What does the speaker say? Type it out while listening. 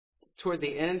toward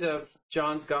the end of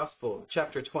John's Gospel,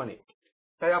 chapter 20.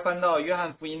 大家翻到约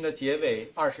翰福音的结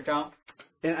尾20章。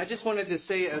And I just wanted to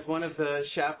say, as one of the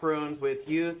chaperones with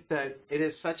youth, that it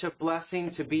is such a blessing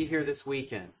to be here this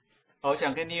weekend. 我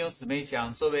想跟弟兄姊妹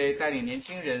讲，作为带领年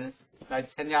轻人来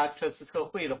参加这次特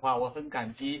会的话，我很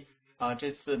感激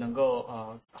这次能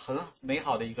够很美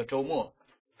好的一个周末。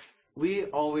We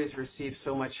always receive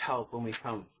so much help when we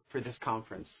come for this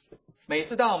conference. 每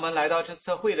次当我们来到这次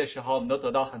特会的时候，我们都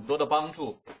得到很多的帮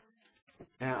助。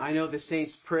And I know the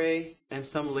saints pray and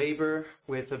some labor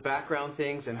with the background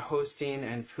things and hosting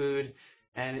and food,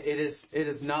 and it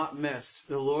is not missed.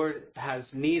 The Lord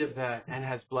has need of that and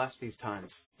has blessed these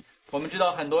times. 我们知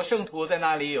道很多圣徒在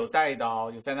那里有代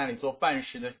祷，有在那里做饭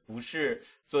食的服事，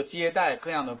做接待各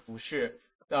样的服事。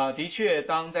的确，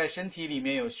当在身体里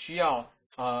面有需要，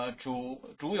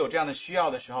主有这样的需要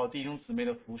的时候，弟兄姊妹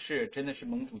的服事真的是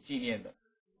蒙主纪念的。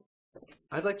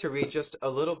I'd like to read just a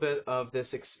little bit of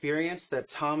this experience that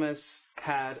Thomas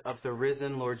had of the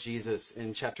risen Lord Jesus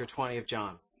in chapter 20 of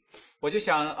John. 我就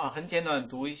想很简短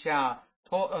读一下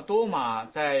多马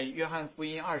在约翰福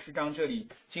音20章这里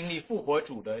经历复活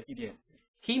主的一点。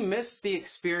He missed the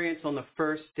experience on the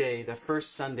first day, the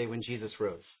first Sunday when Jesus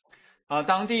rose.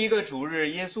 当第一个主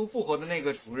日耶稣复活的那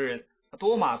个主日，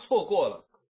多马错过了。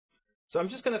So I'm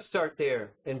just going to start there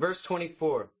in verse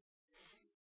 24.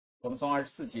 我们从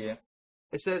24节。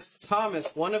It says, Thomas,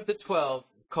 one of the 12,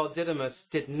 called Didymus,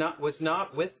 was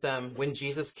not with them when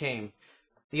Jesus came.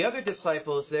 The other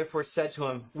disciples therefore said to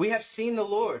him, We have seen the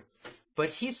Lord. But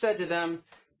he said to them,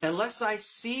 Unless I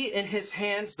see in his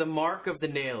hands the mark of the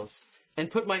nails, and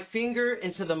put my finger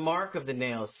into the mark of the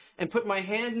nails, and put my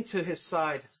hand into his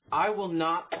side, I will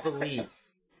not believe.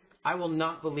 I will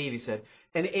not believe, he said.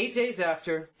 And 8 days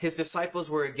after, his disciples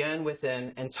were again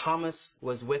within, and Thomas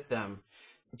was with them.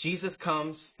 Jesus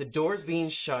comes, the doors being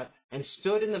shut, and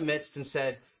stood in the midst and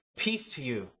said, Peace to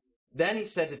you. Then he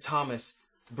said to Thomas,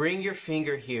 Bring your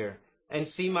finger here, and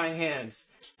see my hands,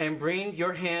 and bring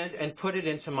your hand and put it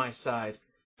into my side,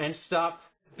 and stop,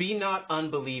 be not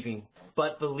unbelieving,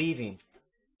 but believing.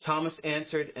 Thomas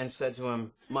answered and said to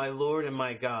him, My Lord and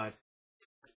my God.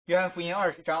 约翰福音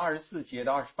20章24节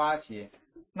到28节，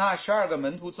那12个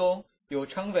门徒中有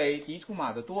称为迪图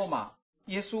马的多马。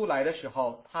耶稣来的时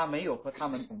候，他没有和他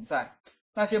们同在。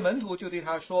那些门徒就对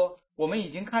他说：“我们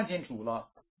已经看见主了。”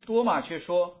多马却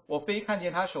说：“我非看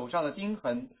见他手上的钉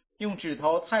痕，用指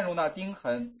头探入那钉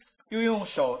痕，又用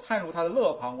手探入他的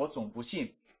肋旁，我总不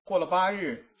信。”过了8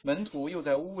日，门徒又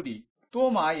在屋里，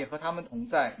多马也和他们同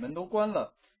在，门都关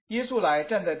了。耶稣来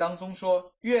站在当中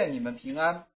说：“愿你们平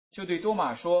安。”就对多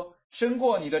马说：“伸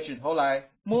过你的指头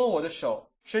来，摸我的手；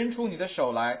伸出你的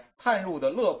手来，探入我的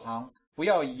肋旁。不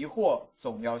要疑惑，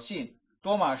总要信。”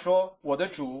多马说：“我的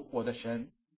主，我的神。”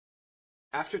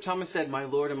 After Thomas said, My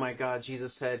Lord and my God,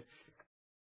 Jesus said,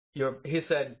 he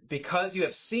said, Because you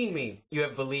have seen me, you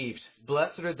have believed.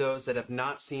 Blessed are those that have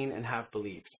not seen and have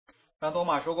believed. 当多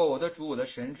马说过我的主，我的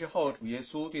神之后，主耶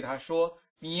稣对他说：“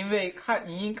你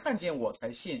因看见我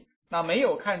才信，那没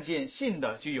有看见信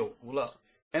的就有福了。”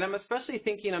 And I'm especially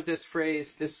thinking of this phrase,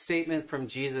 this statement from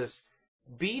Jesus,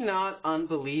 Be not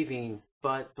unbelieving,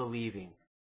 but believing.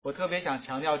 我特别想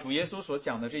强调主耶稣所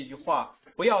讲的这句话：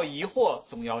不要疑惑，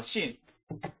总要信。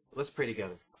Let's pray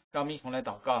together. 让我们一同来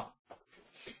祷告。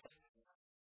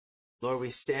Lord, we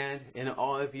stand in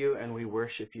awe of you and we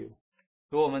worship you.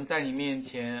 主，我们在你面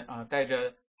前带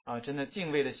着真的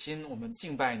敬畏的心，我们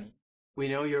敬拜你。We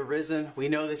know you're risen. We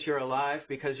know that you're alive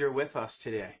because you're with us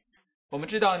today. 我们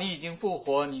知道你已经复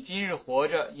活，你今日活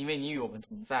着，因为你与我们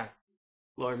同在。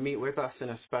Lord, meet with us in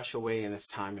a special way in this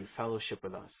time and fellowship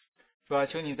with us. 主啊，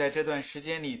求你在这段时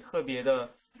间里特别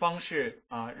的方式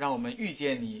让我们遇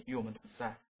见你，与我们同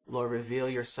在。Lord, reveal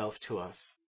yourself to us.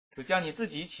 主将你自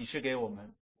己启示给我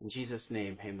们。In Jesus'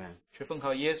 name, amen. 是奉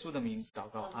靠耶稣的名字祷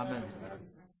告，阿门。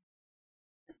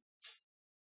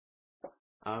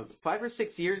5 or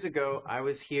 6 years ago, I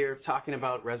was here talking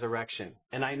about resurrection,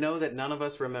 and I know that none of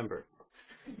us remember.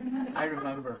 I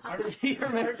remember. You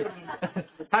remember?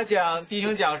 弟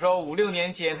兄讲说5、6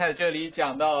年前他在这里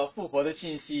讲到复活的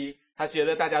信息，他觉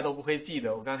得大家都不会记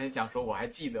得。我刚才讲说我还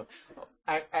记得。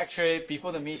Actually,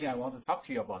 before the meeting, I want to talk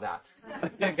to you about that.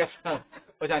 那个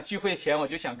我想聚会前我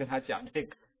就想跟他讲这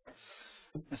个。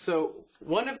So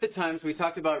one of the times we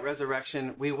talked about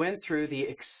resurrection, we went through the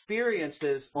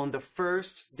experiences on the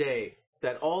first day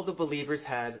that all the believers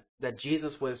had that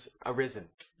Jesus was arisen.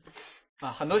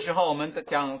 很多时候我们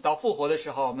讲到复活的时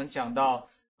候，我们讲到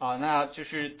那就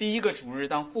是第一个主日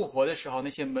当复活的时候，那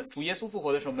些主耶稣复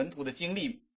活的时候门徒的经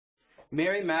历。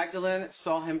Mary Magdalene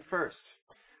saw him first.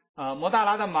 摩大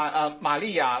拉的玛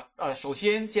利亚首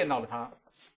先见到了他。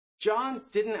John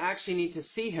didn't actually need to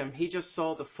see him. He just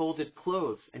saw the folded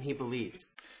clothes and he believed.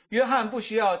 约翰不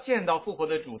需要见到复活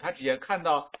的主，他只要看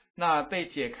到那被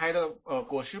解开的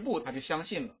裹尸布，他就相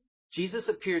信了。Jesus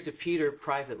appeared to Peter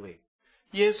privately.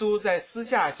 耶稣在私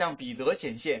下向彼得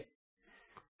显现。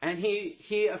And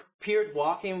he appeared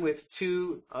walking with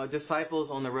two disciples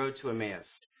on the road to Emmaus.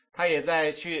 他也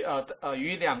在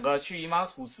与两个去以马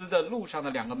土斯的路上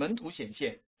的两个门徒显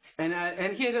现。And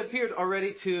he had appeared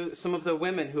already to some of the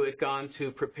women who had gone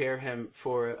to prepare him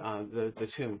for the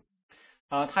tomb.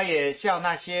 他也向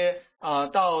那些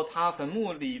到他坟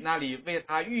墓里那里为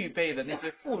他预备的那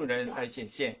些妇人来显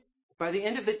现。By the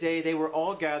end of the day, they were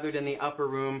all gathered in the upper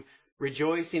room,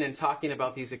 rejoicing and talking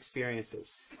about these experiences.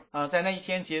 在那一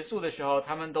天结束的时候，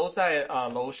他们都在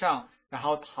楼上，然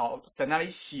后在那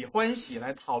里欢喜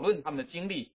来讨论他们的经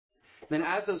历。Then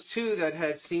as those two that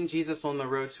had seen Jesus on the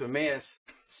road to Emmaus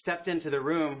stepped into the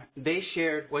room, they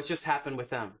shared what just happened with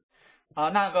them.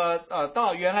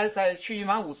 到原来在去以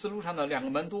马五斯路上的两个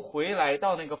门徒回来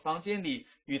到那个房间里，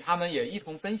与他们也一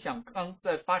同分享刚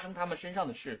在发生他们身上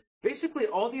的事。Basically,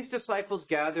 all these disciples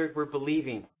gathered were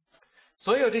believing.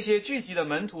 所有这些聚集的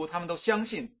门徒，他们都相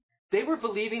信。They were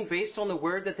believing based on the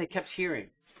word that they kept hearing.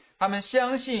 他们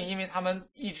相信，因为他们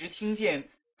一直听见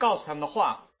告诉他们的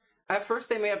话。At first,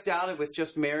 they may have doubted with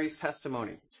just Mary's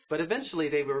testimony, but eventually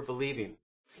they were believing.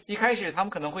 一开始他们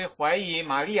可能会怀疑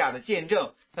玛利亚的见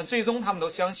证，但最终他们都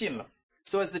相信了。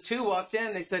So as the two walked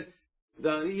in, they said,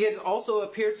 he had also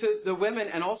appeared to the women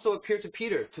and also appeared to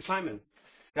Peter, to Simon.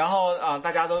 然后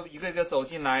大家都一个一个走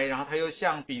进来，然后他又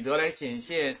向彼得来显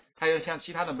现，他又向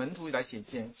其他的门徒来显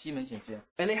现，西门显现。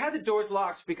And they had the doors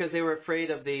locked because they were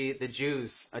afraid of the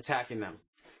Jews attacking them.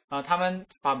 他们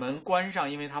把门关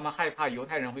上，因为他们害怕犹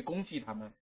太人会攻击他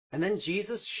们。And then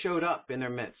Jesus showed up in their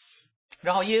midst.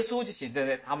 然后耶稣就显现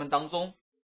在他们当中。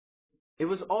It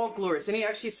was all glorious. And he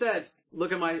actually said,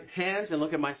 look at my hands and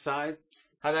look at my side.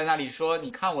 他在那里说，你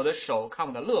看我的手，看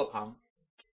我的肋旁。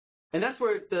And that's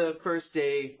where the first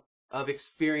day of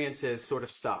experiences sort of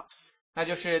stops. 那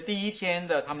就是第一天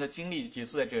的他们的经历结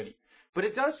束在这里。But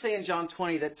it does say in John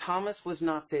 20 that Thomas was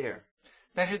not there.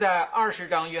 但是在20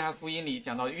章约翰福音里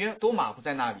讲到多马不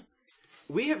在那里。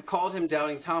We have called him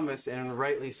doubting Thomas, and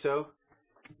rightly so.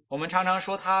 我们常常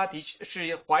说他的确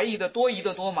是怀疑的多疑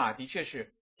的多马，的确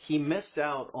是。He missed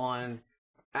out on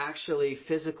actually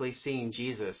physically seeing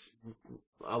Jesus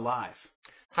alive.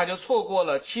 他就错过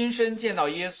了亲身见到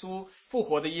耶稣复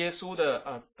活的耶稣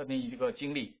的那一个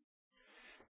经历。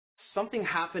Something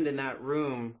happened in that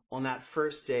room on that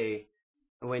first day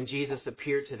when Jesus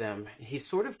appeared to them. He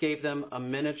sort of gave them a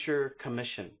miniature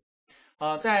commission.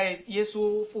 在耶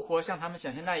稣复活向他们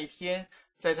显现那一天，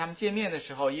在他们见面的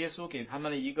时候，耶稣给他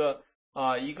们了一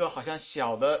个好像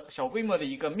小规模的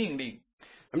一个命令。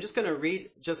I'm just going to read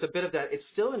just a bit of that. It's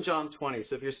still in John 20.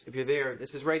 So if you're there,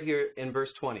 this is right here in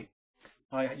verse 20.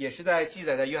 也是记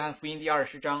载在约翰福音第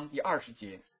20章第20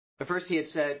节。At first he had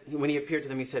said, when he appeared to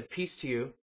them, he said, peace to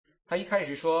you. 他一开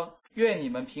始说，愿你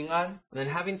们平安。And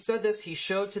then having said this, he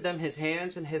showed to them his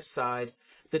hands and his side.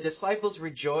 The disciples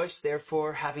rejoiced,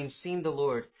 therefore, having seen the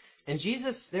Lord. And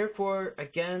Jesus, therefore,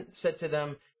 again said to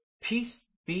them, peace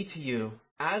be to you.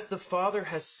 As the Father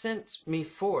has sent me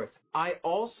forth, I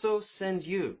also send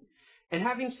you. And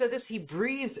having said this, he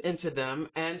breathes into them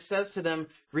and says to them,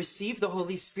 receive the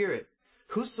Holy Spirit.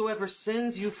 Whosoever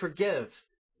sins you forgive,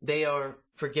 they are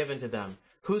forgiven to them.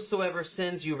 Whosoever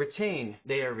sins you retain,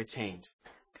 they are retained.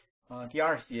 第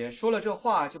20节说了这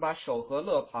话，就把手和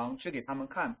肋旁指给他们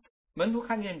看。门徒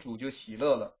看见主就喜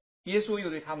乐了。耶稣又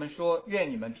对他们说：愿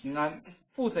你们平安。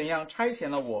父怎样差遣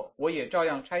了我，我也照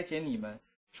样差遣你们。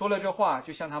说了这话，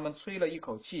就向他们吹了一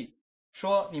口气，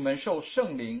说：你们受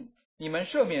圣灵，你们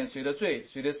赦免谁的罪，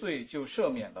谁的罪就赦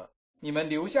免了；你们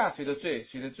留下谁的罪，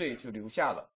谁的罪就留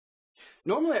下了。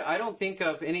Normally, I don't think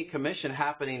of any commission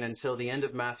happening until the end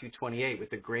of Matthew 28 with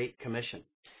the Great Commission.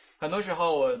 很多时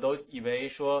候我都以为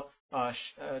说，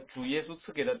主耶稣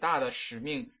赐给的大的使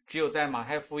命，只有在马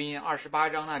太福音28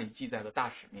章那里记载的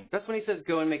大使命。That's when he says,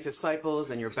 go and make disciples,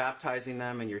 and you're baptizing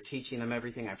them, and you're teaching them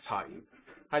everything I've taught you.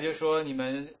 他就说，你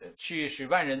们去使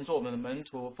万人做我们的门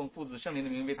徒，奉父子圣灵的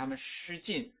名为他们施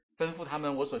浸，吩咐他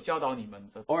们我所教导你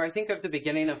们的。Or I think of the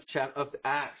beginning of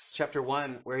Acts chapter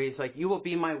 1, where he's like, you will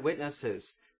be my witnesses,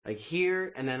 like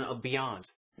here and then beyond.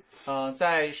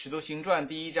 在使徒行传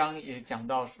第1章也讲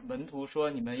到门徒说，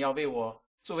你们要为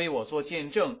我做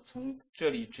见证，从这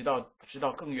里直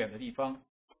到更远的地方。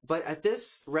But at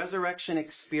this resurrection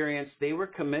experience, they were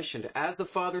commissioned. As the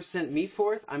Father sent me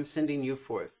forth, I'm sending you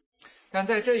forth. 但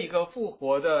在这一个复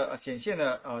活的显现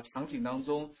的场景当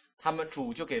中，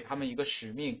主就给他们一个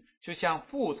使命，就像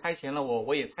父差遣了我，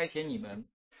我也差遣你们。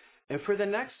And for the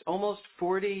next almost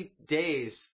 40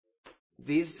 days,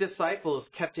 these disciples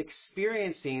kept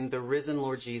experiencing the risen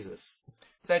Lord Jesus.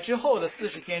 在之后的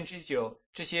40天之久，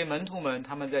这些门徒们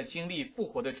他们在经历复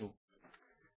活的主。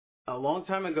A long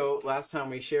time ago, last time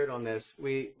we shared on this,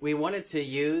 we wanted to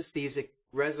use these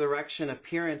resurrection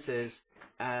appearances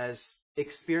as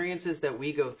experiences that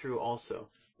we go through also.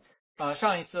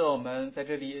 上一次我们在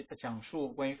这里讲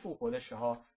述关于复活的时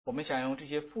候，我们想用这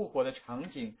些复活的场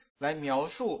景来描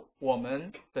述我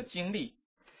们的经历。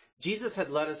Jesus had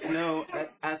let us know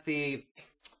at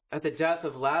the death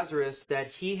of Lazarus that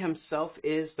he himself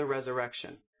is the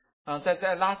resurrection.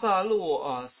 在拉萨路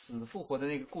死复活的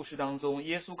那个故事当中，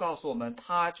耶稣告诉我们，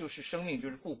他就是生命，就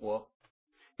是复活。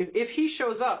If he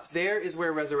shows up, there is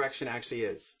where resurrection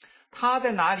actually is. 他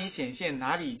在哪里显现，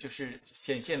哪里就是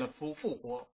显现了复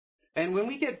活。And when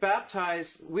we get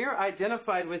baptized, we're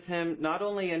identified with him not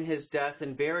only in his death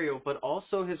and burial, but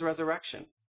also his resurrection.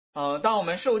 当我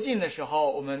们受浸的时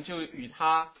候，我们就与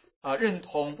他认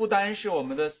同，不单是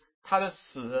他的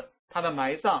死，他的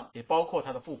埋葬，也包括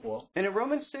他的复活。And in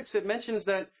Romans 6, it mentions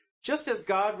that just as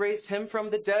God raised him from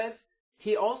the dead,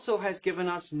 he also has given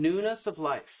us newness of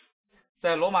life.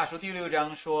 在罗马书第6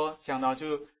章讲到，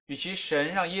就与其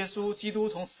神让耶稣基督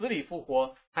从死里复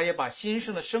活，他也把新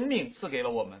生的生命赐给了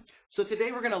我们。So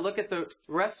today we're going to look at the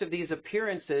rest of these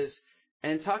appearances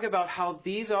and talk about how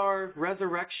these are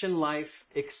resurrection life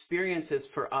experiences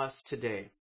for us today.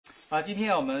 今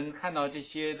天我们看到这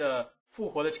些的复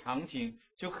活的场景，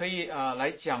就可以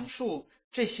来讲述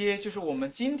这些，就是我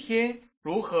们今天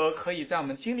如何可以在我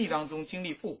们经历当中经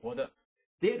历复活的。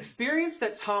The experience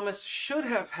that Thomas should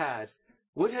have had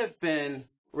would have been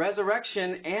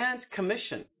resurrection and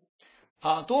commission.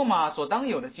 多马所当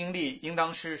有的经历，应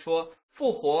当是说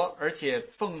复活，而且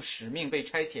奉使命被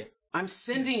差遣。I'm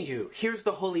sending you. Here's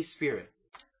the Holy Spirit.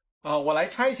 我来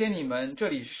差遣你们，这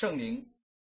里是圣灵。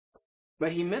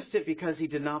But he missed it because he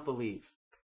did not believe.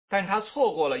 但是他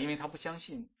错过了，因为他不相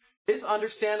信。It's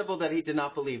understandable that he did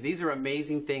not believe. These are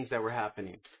amazing things that were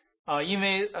happening. 因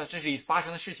为这里发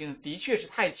生的事情的确是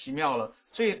太奇妙了，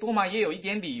所以多马也有一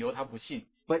点理由他不信。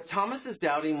But Thomas's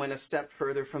doubting went a step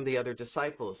further from the other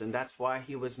disciples, and that's why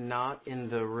he was not in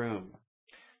the room.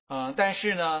 但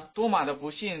是呢，多马的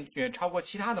不信远超过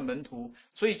其他的门徒，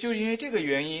所以就因为这个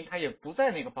原因，他也不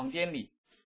在那个房间里。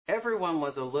Everyone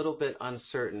was a little bit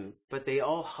uncertain, but they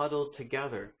all huddled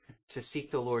together to seek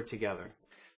the Lord together.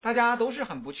 大家都是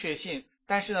很不确信，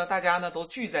但是呢，大家呢都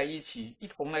聚在一起，一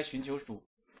同来寻求主。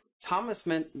Thomas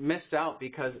missed out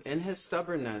because in his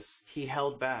stubbornness, he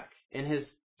held back. In his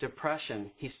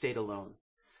depression, he stayed alone.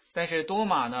 但是多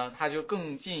马呢，他就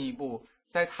更进一步，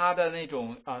在他的那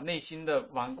种内心的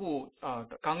顽固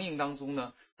的刚硬当中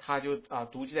呢，他就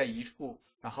独居在一处，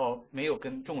然后没有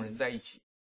跟众人在一起。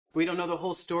We don't know the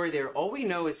whole story there. All we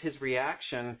know is his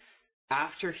reaction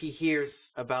after he hears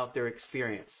about their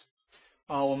experience.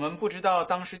 我们不知道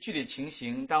当时具体情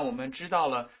形，但我们知道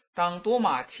了，当多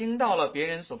马听到了别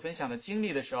人所分享的经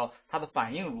历的时候，他的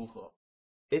反应如何。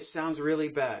It sounds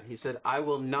really bad. He said, I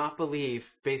will not believe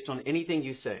based on anything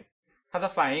you say. 他的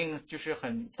反应就是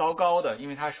很糟糕的，因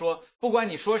为他说，不管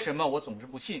你说什么，我总是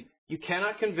不信。You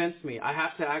cannot convince me. I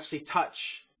have to actually touch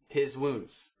his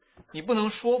wounds. 你不能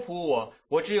说服我，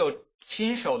我只有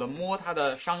亲手的摸他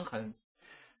的伤痕。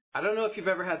I don't know if you've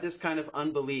ever had this kind of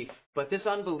unbelief, but this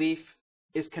unbelief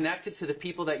is connected to the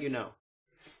people that you know.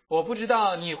 我不知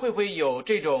道你会不会有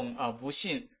这种不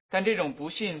信，但这种不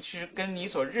信是跟你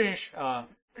所认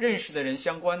识的人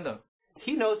相关的。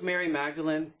He knows Mary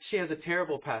Magdalene. She has a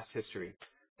terrible past history.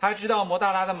 他知道摩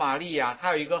大拉的玛利亚，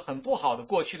她有一个很不好的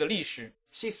过去的历史。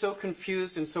She's so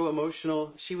confused and so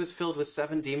emotional. She was filled with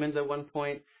 7 demons at one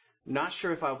point. Not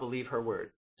sure if I'll believe her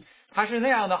word. 她是那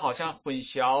样的，好像混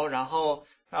淆，然后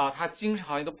她精神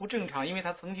好像都不正常，因为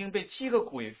她曾经被7个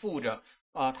鬼附着。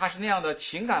她是那样的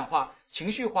情感化、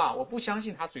情绪化，我不相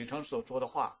信她嘴上所说的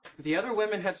话。The other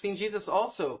women had seen Jesus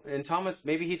also, and Thomas,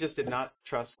 maybe he just did not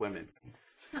trust women.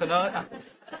 可能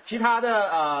其他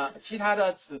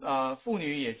的妇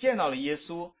女也见到了耶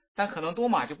稣，但可能多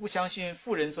马就不相信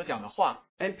妇人所讲的话。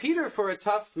And Peter, for a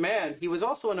tough man, he was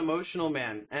also an emotional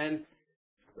man, and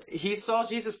he saw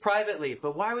Jesus privately,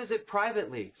 but why was it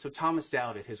privately? So Thomas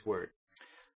doubted his word.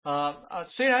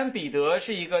 虽然彼得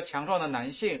是一个强壮的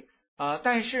男性，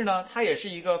但是呢，他也是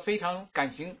一个非常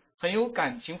很有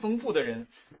感情丰富的人。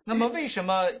那么为什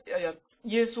么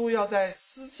耶稣要在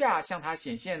私下向他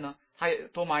显现呢？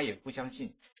多马也不相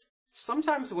信。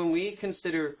Sometimes when we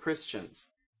consider Christians,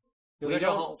 we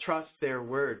don't trust their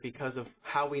word because of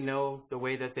how we know the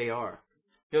way that they are.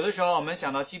 有的时候我们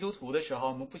想到基督徒的时候，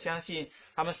我们不相信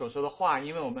他们所说的话，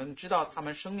因为我们知道他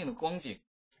们生命的光景。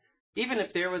Even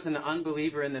if there was an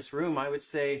unbeliever in this room, I would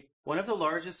say one of the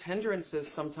largest hindrances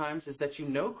sometimes is that you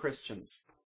know Christians.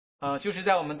 就是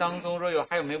在我们当中，若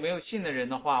还有没有信的人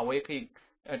的话，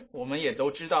我们也都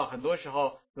知道，很多时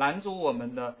候拦阻我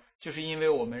们的，就是因为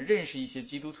我们认识一些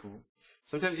基督徒。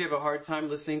Sometimes you have a hard time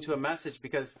listening to a message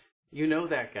because you know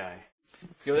that guy.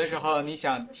 有的时候你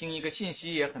想听一个信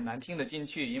息也很难听得进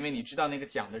去，因为你知道那个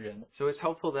讲的人。So it's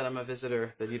helpful that I'm a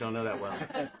visitor that you don't know that well.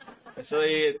 所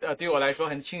以对我来说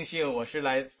很庆幸我是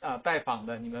来拜访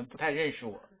的，你们不太认识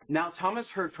我。Now Thomas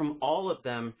heard from all of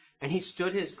them, and he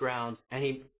stood his ground, and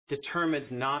he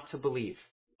determined not to believe.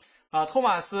 托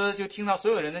马斯就听到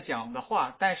所有人的讲的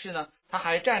话，但是呢，他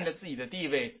还站着自己的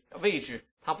位置，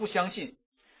他不相信。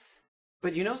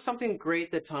But you know something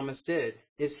great that Thomas did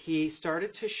is he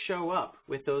started to show up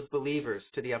with those believers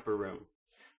to the upper room.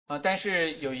 但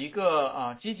是有一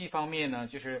个积极方面呢，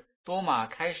就是多马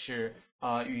开始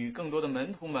与更多的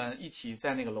门徒们一起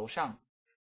在那个楼上。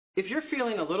If you're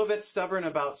feeling a little bit stubborn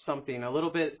about something, a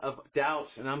little bit of doubt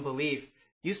and unbelief,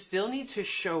 you still need to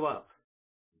show up.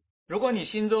 如果你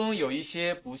心中有一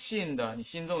些不信的，你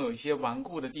心中有一些顽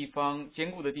固的地方、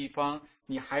坚固的地方，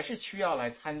你还是需要来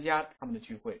参加他们的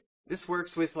聚会。This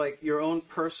works with like your own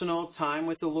personal time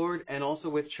with the Lord and also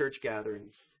with church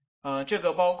gatherings. 这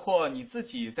个包括你自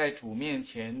己在主面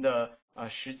前的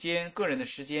时间，个人的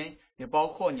时间，也包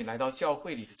括你来到教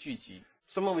会里的聚集。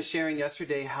Someone was sharing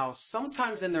yesterday how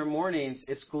sometimes in their mornings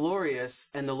it's glorious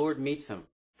and the Lord meets them.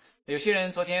 有些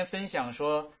人昨天分享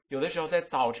说，有的时候在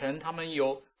早晨他们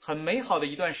有很美好的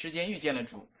一段时间遇见了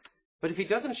主。But if he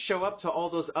doesn't show up to all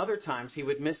those other times, he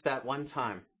would miss that one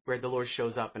time where the Lord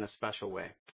shows up in a special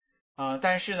way.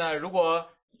 但是呢，如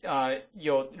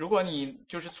果你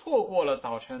就是错过了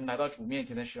早晨来到主面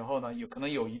前的时候呢，可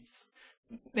能有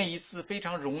那一次非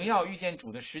常荣耀遇见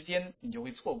主的时间，你就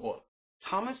会错过了。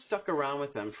Thomas stuck around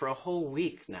with them for a whole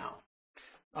week now.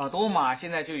 多马现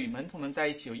在就与门徒们在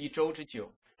一起有1周之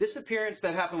久。This appearance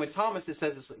that happened with Thomas, it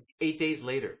says, is 8 days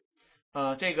later.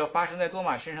 这个发生在多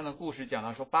马身上的故事讲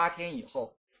到说8天以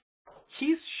后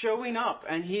He's showing up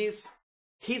and he's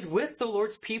with the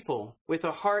Lord's people with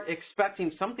a heart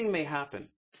expecting something may happen.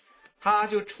 他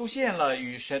就出现了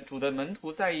与主的门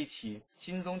徒在一起，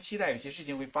心中期待有些事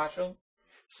情会发生。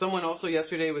Someone also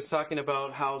yesterday was talking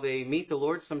about how they meet the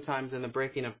Lord sometimes in the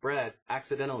breaking of bread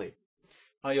accidentally.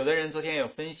 有的人昨天有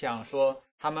分享说，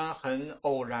他们很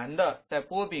偶然的在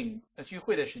擘饼聚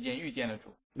会的时间遇见了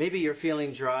主。Maybe you're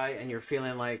feeling dry and you're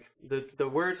feeling like the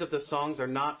words of the songs are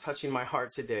not touching my heart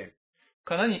today.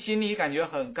 可能你心里感觉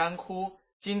很干枯，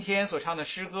今天所唱的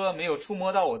诗歌没有触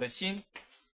摸到我的心。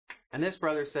And this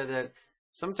brother said that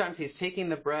sometimes he's taking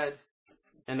the bread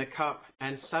and the cup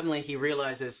and suddenly he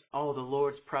realizes, oh, the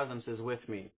Lord's presence is with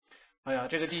me.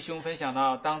 这个弟兄分享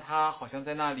到，当他好像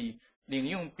在那里领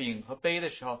用饼和杯的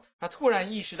时候，他突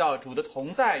然意识到主的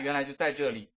同在原来就在这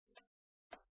里。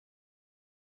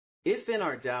If in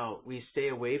our doubt we stay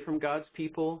away from God's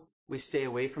people, we stay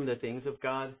away from the things of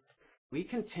God, we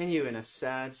continue in a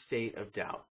sad state of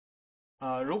doubt.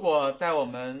 如果在我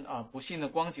们不幸的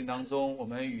光景当中，我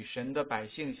们与神的百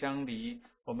姓相离，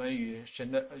我们与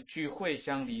神的聚会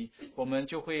相离，我们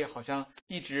就会好像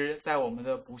一直在我们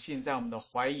的不幸，在我们的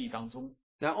怀疑当中。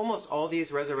Now, almost all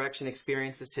these resurrection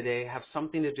experiences today have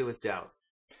something to do with doubt.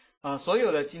 所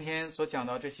有的今天所讲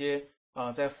到这些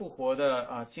在复活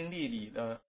的经历里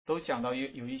的，都讲到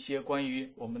有一些关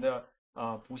于我们的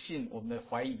不信，我们的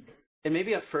怀疑。And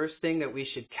maybe a first thing that we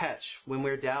should catch when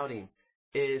we're doubting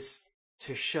is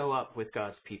to show up with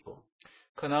God's people.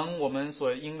 可能我们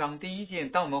所应当第一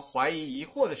件，当我们怀疑疑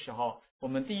惑的时候，我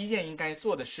们第一件应该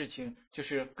做的事情就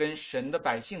是跟神的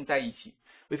百姓在一起。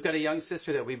We've got a young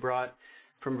sister that we brought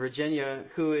from Virginia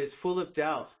who is full of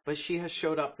doubt, but she has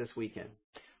showed up this weekend.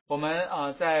 我们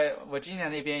在Virginia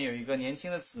那边有一个年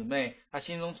轻的姊妹，她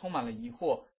心中充满了疑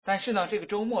惑，但是呢，这个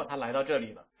周末她来到这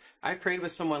里了。I prayed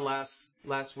with someone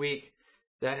last week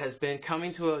that has been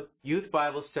coming to a youth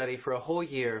Bible study for a whole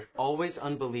year, always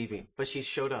unbelieving, but she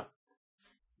showed up.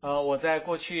 我在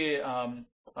过去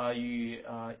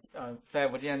在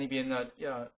Virginia那边的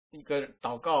一个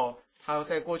祷告，他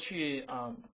在过去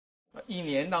1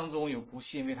年当中有不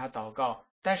信为他祷告，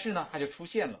但是呢，他就出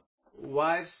现了。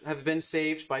Wives have been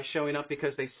saved by showing up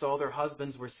because they saw their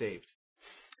husbands were saved.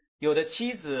 有的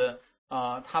妻子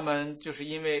他们就是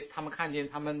因为他们看见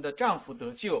他们的丈夫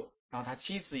得救，然后他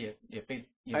妻子也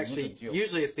能拯救。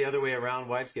Usually it's the other way around.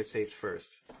 Wives get saved first.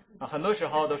 很多时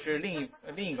候都是另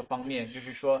一个方面，就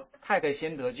是说太太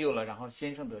先得救了，然后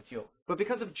先生得救。But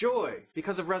because of joy,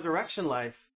 because of resurrection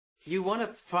life, you want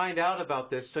to find out about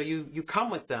this, so you come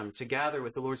with them to gather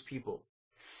with the Lord's people.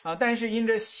 但是因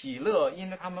着喜乐，因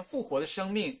着他们复活的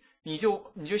生命，你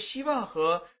就希望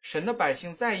和神的百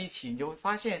姓在一起，你就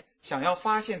会想要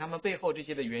发现他们背后这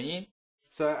些的原因。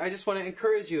So I just want to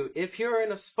encourage you, if you're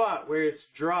in a spot where it's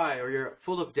dry or you're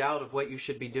full of doubt of what you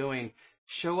should be doing,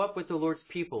 show up with the Lord's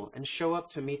people and show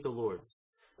up to meet the Lord.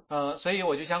 所以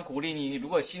我就想鼓励你，如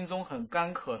果心中很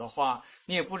干渴的话，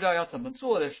你也不知道要怎么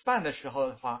办的时候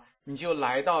的话，你就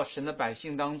来到神的百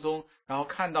姓当中，然后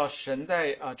看到神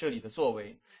在这里的作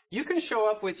为。You can show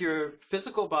up with your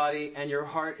physical body and your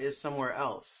heart is somewhere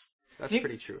else. That's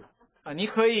pretty true. 你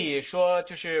可以说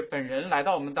就是本人来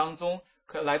到我们当中，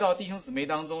来到弟兄姊妹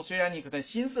当中，虽然你可能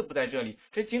心思不在这里，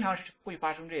这经常是会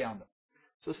发生这样的。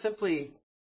So simply,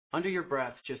 under your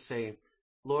breath, just say,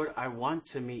 Lord, I want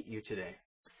to meet you today.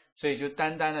 所以就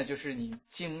单单的就是你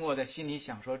静默在心里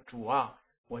想说，主啊，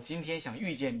我今天想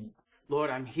遇见你。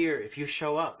Lord, I'm here. If you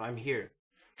show up, I'm here.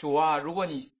 主啊，如果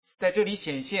你在这里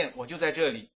显现，我就在这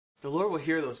里。The Lord will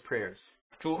hear those prayers.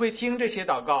 主会听这些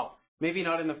祷告。Maybe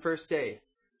not in the first day.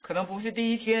 可能不是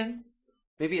第一天。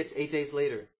Maybe it's 8 days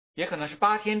later. 也可能是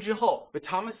8天之后。But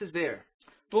Thomas is there.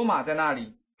 多马在那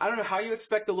里。I don't know how you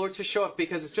expect the Lord to show up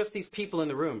because it's just these people in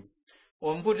the room.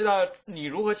 我们不知道你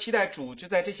如何期待主就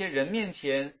在这些人面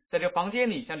前，在这房间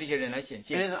里向这些人来显 And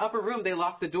现。 in the upper room, they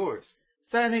lock the doors.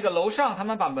 在那个楼上，他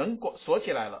们把门锁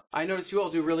起来了。I notice you all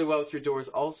do really well with your doors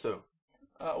also.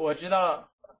 我知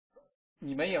道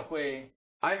你们也会。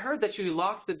I heard that you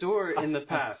locked the door in the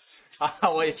past.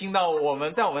 我也听到我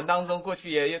们当中过去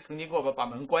也曾经过把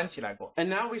门关起来过。And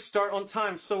now we start on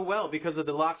time so well because of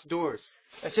the locked doors.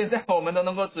 现在我们都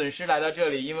能够准时来到这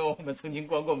里，因为我们曾经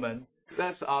关过门。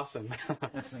That's awesome.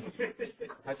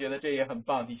 他觉得这也很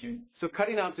棒，弟兄。So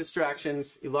cutting out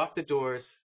distractions, you lock the doors,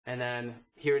 and then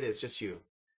here it is, just you.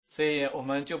 所以我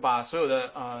们就把所有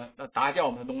的打搅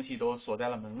我们的东西都锁在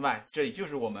了门外，这里就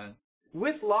是我们。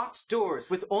With locked doors,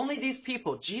 with only these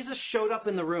people, Jesus showed up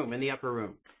in the room, in the upper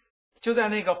room. 就在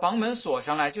那个房门锁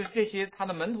上来，就是这些他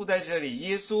的门徒在这里，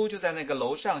耶稣就在那个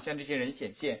楼上向这些人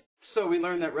显现。So we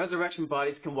learn that resurrection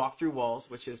bodies can walk through walls,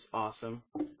 which is awesome.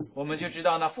 我们就知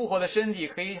道呢，复活的身体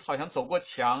可以好像走过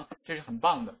墙，这是很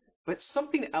棒的。But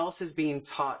something else is being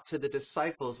taught to the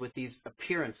disciples with these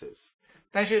appearances.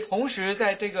 但是同时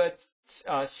在这个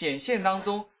显现当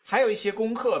中，还有一些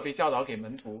功课被教导给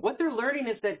门徒。What they're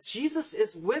learning is that Jesus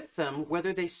is with them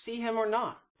whether they see him or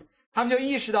not. 他们就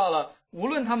意识到了，无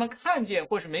论他们看见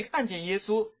或是没看见耶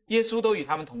稣，耶稣都与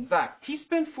他们同在。He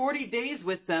spent 40 days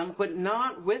with them, but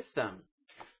not with them.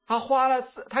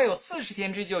 他有40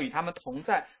天之久与他们同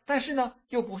在，但是呢，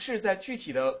又不是在具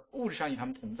体的物质上与他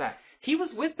们同在。He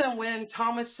was with them when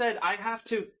Thomas said, I have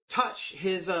to touch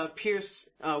his pierced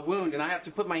wound and I have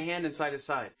to put my hand inside his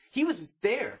side. He was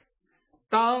there.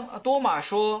 当多马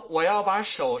说我要把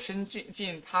手伸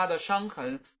进他的伤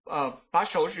痕，把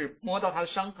手指摸到他的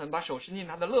伤痕，把手伸进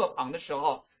他的肋旁的时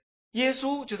候，耶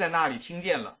稣就在那里听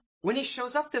见了。When he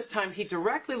shows up this time, he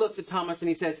directly looks at Thomas and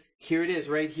he says, here it is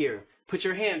right here. Put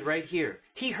your hand right here.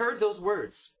 He heard those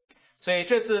words. 所以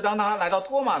这次当他来到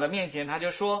多马的面前，他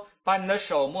就说，把你的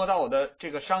手摸到我的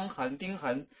这个伤痕钉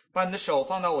痕，把你的手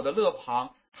放到我的肋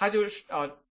旁。他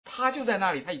就在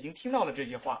那里，他已经听到了这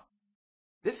些话。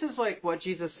This is like what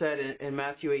Jesus said in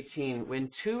Matthew 18, when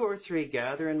 2 or 3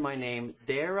 gather in my name,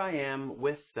 there I am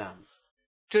with them.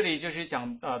 这里就是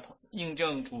讲印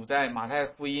证主在马太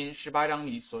福音18章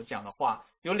里所讲的话，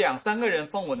有2、3个人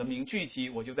奉我的名聚集，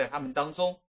我就在他们当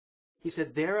中。He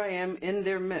said, there I am in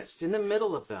their midst, in the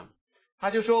middle of them. 他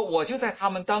就说，我就在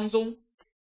他们当中。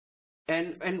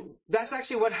And that's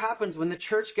actually what happens when the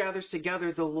church gathers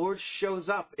together. The Lord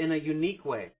shows up in a unique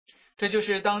way. 这就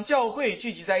是当教会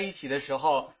聚集在一起的时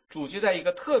候，主就在一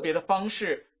个特别的方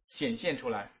式显现出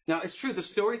来。Now, it's true, the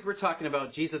stories we're talking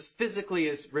about, Jesus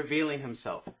physically is revealing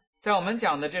himself. 在我们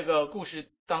讲的这个故事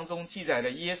当中记载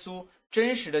着耶稣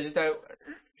真实的就在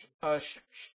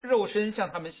肉身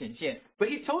向他们显现。 But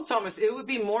he told Thomas it would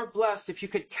be more blessed if you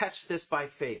could catch this by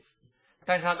faith.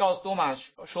 但是他告诉多马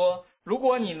说，如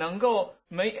果你能够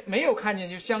没有看见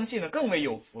就相信了，更为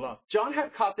有福了。 John had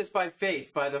caught this by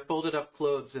faith by the folded up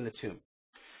clothes in the tomb.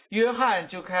 约翰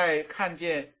就看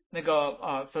见那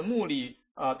个坟墓里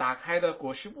打开的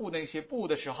裹尸布那些布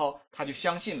的时候，他就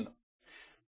相信了。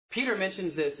 Peter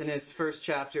mentions this in his first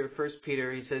chapter, 1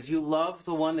 Peter. He says, you love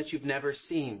the one that you've never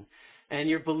seen, and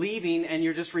you're believing and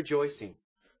you're just rejoicing.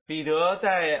 彼得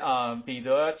在彼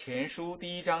得前书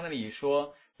1章那里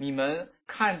说，你们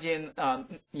看见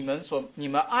你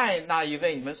们爱那一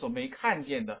位你们所没看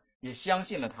见的，也相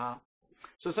信了他。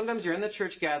 So sometimes you're in the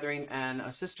church gathering and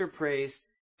a sister prays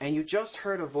and you just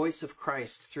heard a voice of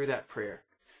Christ through that prayer.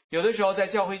 有的时候在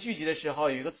教会聚集的时候，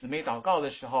有一个姊妹祷告的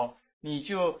时候，你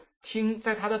就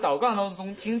在她的祷告当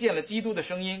中听见了基督的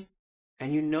声音。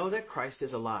and you know that Christ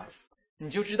is alive. 你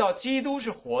就知道基督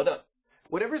是活的。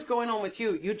Whatever's going on with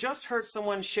you, you just heard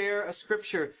someone share a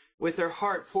scripture with their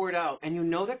heart poured out, and you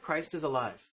know that Christ is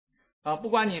alive. 不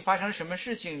管你发生什么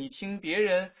事情，你听别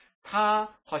人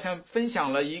他好像分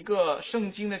享了一个圣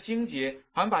经的经节，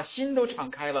好像把心都敞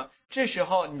开了，这时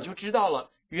候你就知道了，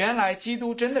原来基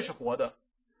督真的是活的。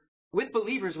With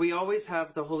believers, we always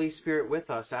have the Holy Spirit with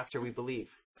us after we believe.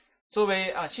 作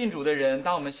为信主的人，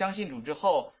当我们相信主之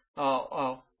后，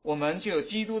我们就有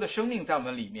基督的生命在我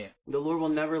们里面。The Lord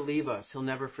will never leave us. He'll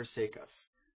never forsake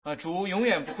us. 主永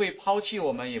远不会抛弃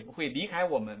我们，也不会离开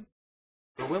我们。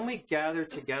But when we gather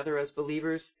together as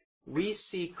believers, we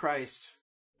see Christ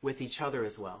with each other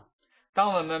as well.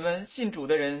 当我们信主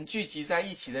的人聚集在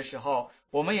一起的时候，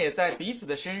我们也在彼此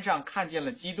的身上看见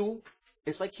了基督。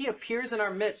It's like he appears in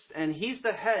our midst, and he's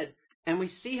the head, and we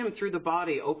see him through the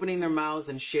body, opening their mouths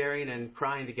and sharing and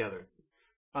crying together.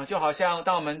 就好像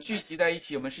当我们聚集在一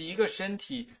起，我们是一个身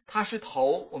体，他是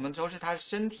头，我们都是他的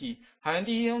身体，好像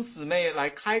弟兄姊妹来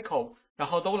开口，然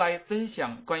后都来分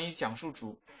享关于讲述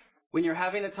主。When you're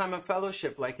having a time of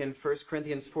fellowship, like in 1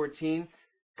 Corinthians 14,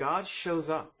 God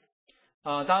shows up.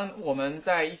 当我们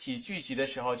在一起聚集的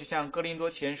时候，就像哥林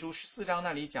多前书14章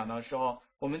那里讲的时候，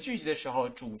我们聚集的时候，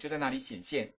主就在那里显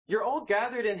现。You're all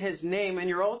gathered in his name, and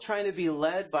you're all trying to be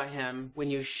led by him when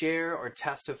you share or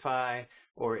testify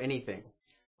or anything.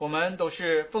 我们都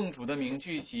是奉主的名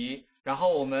聚集，然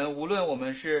后无论我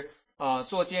们是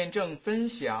做见证分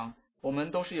享，我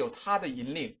们都是有他的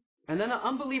引领。And then an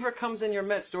unbeliever comes in your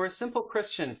midst, or a simple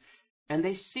Christian, and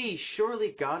they see,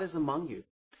 surely God is among you.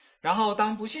 然后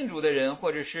当不信主的人，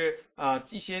或者是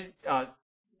一些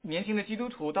年轻的基督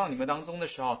徒到你们当中的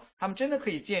时候，他们真的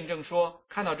可以见证说，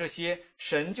看到这些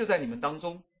神就在你们当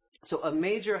中。So a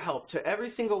major help to every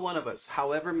single one of us,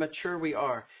 however mature we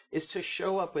are, is to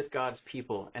show up with God's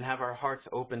people and have our hearts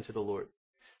open to the Lord.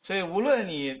 所以无论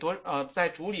你在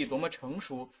主里多么成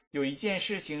熟，有一件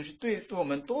事情是对我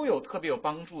们都有特别有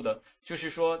帮助的，就是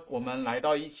说我们来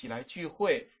到一起来聚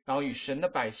会，然后与神的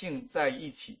百姓在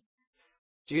一起。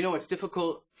Do you know what's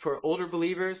difficult for older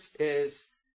believers is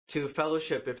to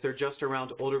fellowship if they're just around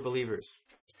older believers?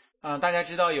 大家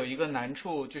知道有一个难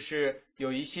处，就是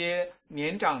有一些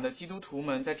年长的基督徒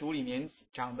们在主里年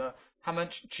长的，他们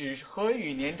只和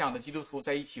与年长的基督徒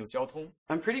在一起有交通。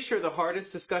I'm pretty sure the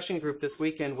hardest discussion group this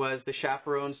weekend was the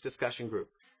chaperones discussion group.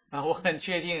 我很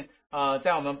确定，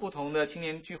在我们不同的青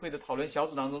年聚会的讨论小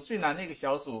组当中，最难的一个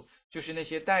小组就是那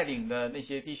些带领的那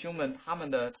些弟兄们他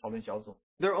们的讨论小组。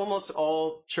They're almost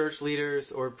all church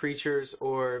leaders or preachers,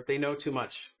 or they know too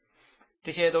much.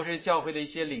 这些都是教会的一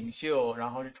些领袖，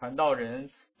然后是传道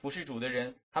人、服侍主的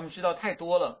人，他们知道太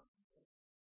多了。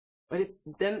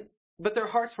But their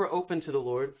hearts were open to the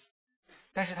Lord.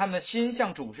 但是他们的心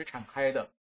向主是敞开的。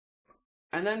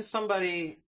And then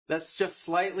somebody that's just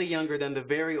slightly younger than the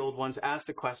very old ones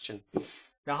asked a question.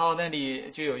 然后那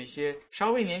里就有一些稍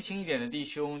微年轻一点的弟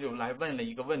兄就来问了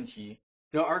一个问题。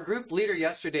You know, our group leader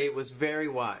yesterday was very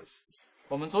wise.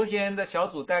 我们昨天的小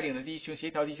组带领的弟兄，协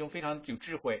调弟兄非常有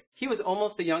智慧。He was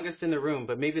almost the youngest in the room,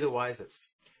 but maybe the wisest.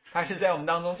 他是在我们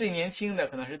当中最年轻的，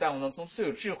可能是在我们当中最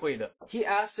有智慧的。He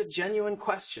asked a genuine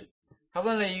question. 他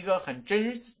问了一个很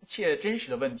真实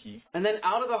的问题。And then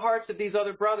out of the hearts of these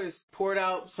other brothers poured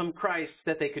out some Christ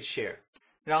that they could share.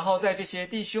 然后在这些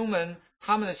弟兄们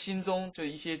他们的心中，这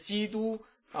一些基督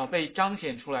被彰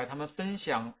显出来，他们分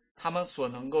享他们所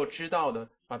能够知道的，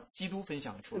把基督分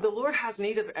享出来。The Lord has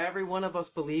need of every one of us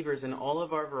believers in all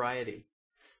of our variety.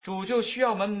 主就需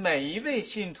要我们每一位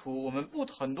信徒，我们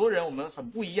很多人我们很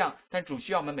不一样，但主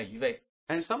需要我们每一位。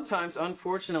And sometimes,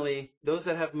 unfortunately, those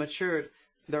that have matured,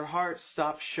 their hearts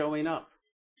stop showing up.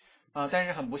 但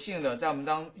是很不幸的，在我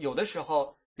们有的时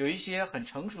候，有一些很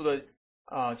成熟的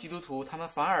基督徒，他们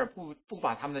反而不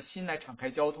把他们的心来敞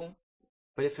开交通。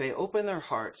But if they open their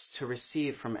hearts to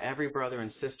receive from every brother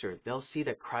and sister, they'll see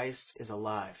that Christ is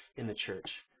alive in the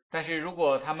church. 但是如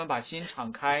果他们把心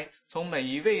敞开，从每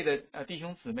一位的弟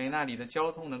兄姊妹那里的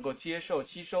交通能够接受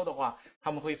吸收的话，他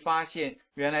们会发现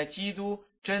原来基督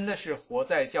真的是活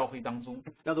在教会当中。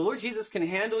Now the Lord Jesus can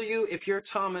handle you if you're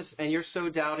Thomas and you're so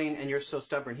doubting and you're so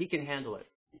stubborn. He can handle it.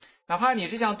 哪怕你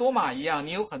是像多马一样，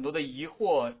你有很多的疑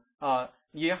惑，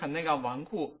也很顽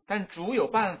固，但主有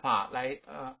办法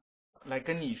来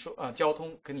跟你说交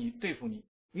通，跟你对付你。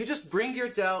You just bring your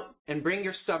doubt and bring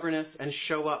your stubbornness and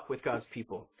show up with God's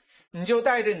people. 你就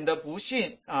带着你的不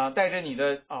信带着你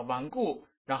的顽固，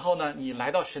然后呢，你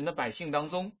来到神的百姓当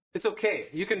中。It's okay.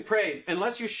 You can pray.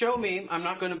 Unless you show me, I'm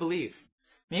not going to believe.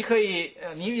 你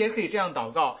也可以这样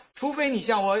祷告，除非你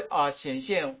向我显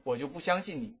现，我就不相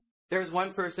信你。There was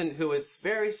one person who was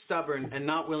very stubborn and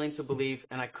not willing to believe,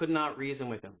 and I could not reason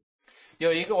with him.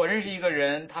 我认识一个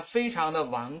人，他非常的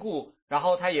顽固，然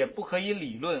后他也不可以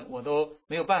理论，我都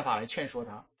没有办法来劝说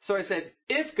他。So I said,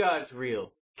 if God's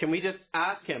real, can we just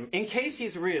ask him, in case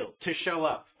he's real, to show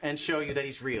up and show you that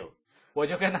he's real? 我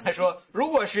就跟他说，如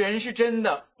果神是真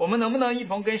的，我们能不能一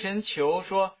同跟神求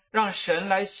说，让神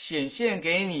来显现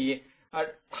给你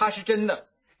他是真的。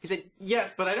He said,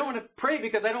 yes, but I don't want to pray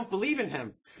because I don't believe in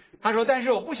him. 他说，但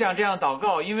是我不想这样祷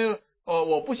告，因为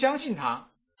我不相信他。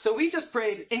So we just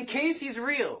prayed, in case he's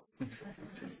real.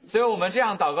 所以我们这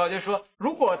样祷告，就是说，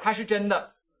如果他是真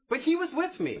的， But he was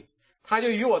with me. 他就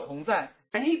与我同在。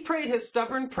And he prayed his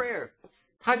stubborn prayer.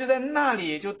 他就在那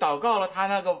里就祷告了他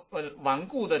那个顽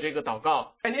固的这个祷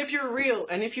告。And if you're real,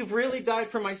 and if you've really died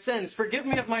for my sins, forgive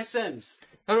me of my sins.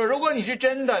 他说，如果你是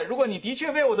真的，如果你的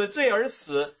确为我的罪而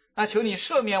死，那求你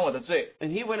赦免我的罪。And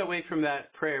he went away from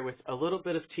that prayer with a little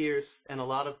bit of tears and a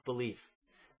lot of belief.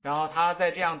 然后他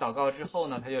在这样祷告之后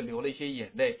呢，他就流了一些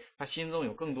眼泪，他心中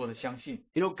有更多的相信。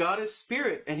You know, God is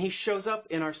spirit, and he shows up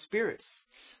in our spirits.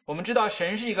 我们知道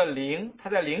神是一个灵，他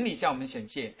在灵里向我们显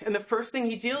现。And the first thing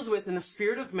he deals with in the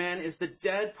spirit of man is the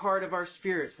dead part of our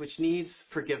spirits, which needs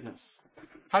forgiveness.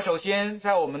 他首先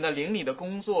在我们的灵里的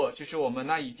工作，就是我们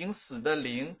那已经死的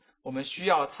灵，我们需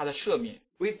要他的赦免。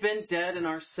We've been dead in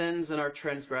our sins and our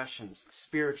transgressions,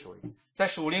 spiritually. 在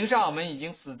属灵上，我们已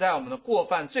经死在我们的过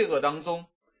犯罪恶当中。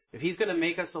If he's going to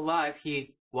make us alive, he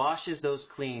washes those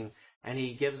clean, and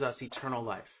he gives us eternal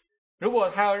life. 如果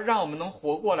他要让我们能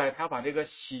活过来，他要把这个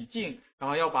洗净，然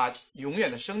后要把永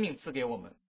远的生命赐给我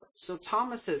们。So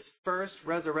Thomas's first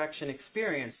resurrection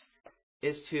experience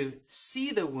is to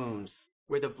see the wounds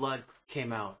where the blood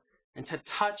came out and to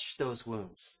touch those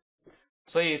wounds.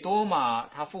 所以多马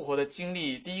他复活的经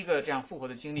历，第一个这样复活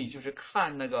的经历就是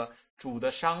看那个主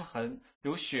的伤痕，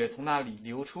有血从那里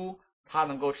流出，他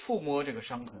能够触摸这个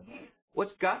伤痕。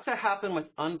What's got to happen with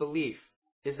unbelief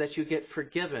is that you get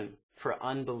forgiven for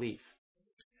unbelief.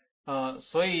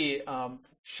 所以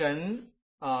神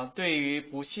对于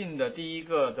不信的第一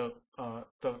个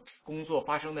的工作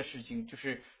发生的事情，就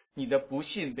是你的不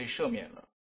信被赦免了。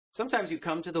Sometimes you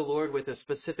come to the Lord with a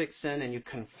specific sin and you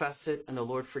confess it, and the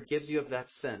Lord forgives you of that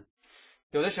sin.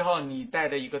 有的时候你带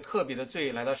着一个特别的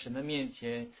罪来到神的面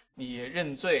前，你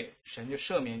认罪，神就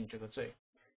赦免你这个罪。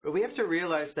But we have to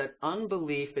realize that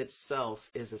unbelief itself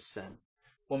is a sin.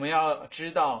 我们要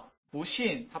知道，不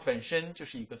信它本身就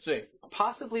是一个罪，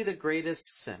 Possibly the greatest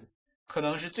sin. 可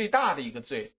能是最大的一个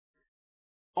罪。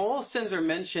All sins are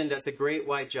mentioned at the great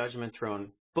white judgment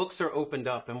throne. Books are opened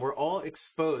up, and we're all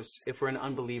exposed if we're an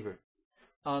unbeliever.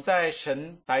 在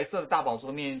神白色的大宝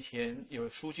座面前有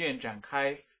书卷展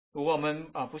开，如果我们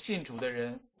不信主的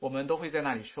人，我们都会在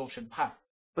那里受审判。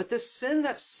But the sin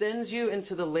that sends you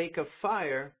into the lake of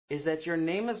fire is that your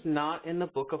name is not in the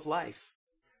book of life.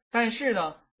 但是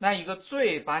呢，那一个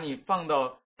罪把你放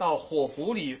到火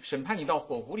湖里，审判你到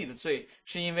火湖里的罪，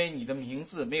是因为你的名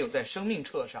字没有在生命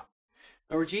册上。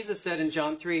Or Jesus said in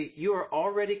John 3, you are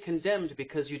already condemned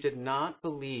because you did not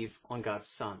believe on God's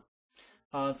Son.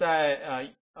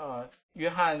 在约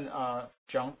翰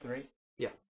John 3，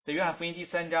 Yeah. 在约翰福音第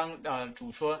3章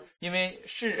主说，因为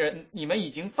你们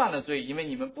已经犯了罪，因为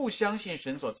你们不相信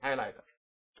神所差来的。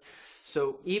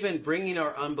So even bringing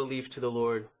our unbelief to the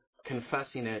Lord,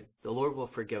 confessing it, the Lord will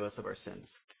forgive us of our sins.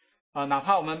 哪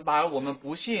怕我们把我们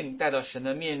不信带到神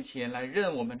的面前来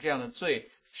认我们这样的罪，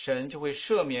神就会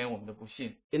赦免我们的不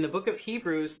信。In the book of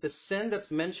Hebrews, the sin that's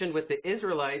mentioned with the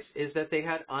Israelites is that they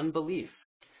had unbelief.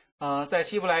 在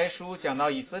希伯来书讲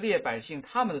到以色列百姓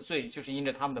他们的罪就是因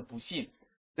着他们的不信。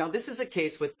Now this is a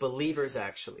case with believers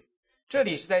actually. 这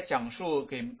里是在讲述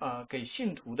给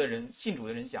信主的人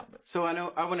讲的。So I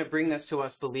want to bring this to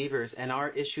us believers and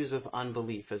our issues of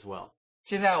unbelief as well.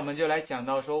 现在我们就来讲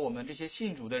到说我们这些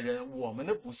信主的人，我们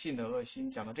的不信的恶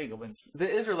心，讲到这个问题。The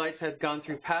Israelites had gone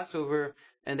through Passover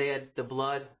and they had the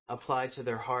blood applied to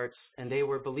their hearts and they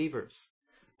were believers.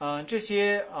 这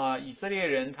些以色列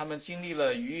人他们经历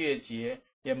了逾越节，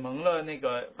也蒙了那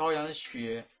个羔羊的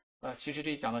血，其实这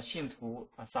里讲到信徒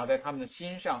洒在他们的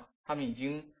心上，他们已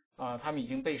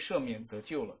经被赦免得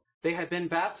救了。 They had been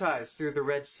baptized through the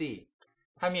Red Sea.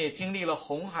 他们也经历了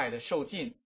红海的受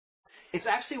浸。It's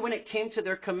actually when it came to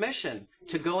their commission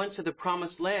to go into the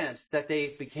promised land that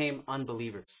they became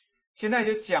unbelievers. 现在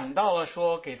就讲到了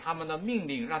说给他们的命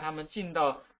令，让他们进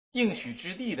到应许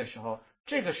之地的时候，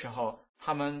这个时候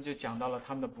他们就讲到了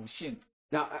他们的不信。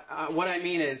Now, what I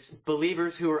mean is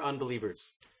believers who are unbelievers.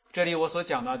 这里我所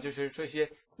讲的就是这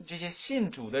些信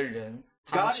主的人，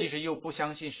他们其实又不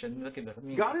相信神的给的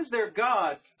命令。God is their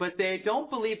God, but they don't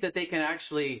believe that they can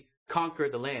actually conquer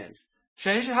the land.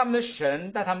 神是他们的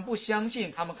神，但他们不相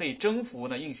信他们可以征服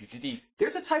那应许之地。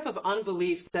There's a type of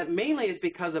unbelief that mainly is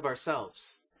because of ourselves.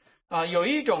 有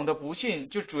一种的不信，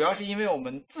就主要是因为我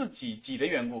们自己的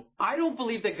缘故。I don't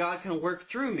believe that God can work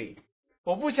through me.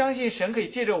 我不相信神可以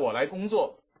借着我来工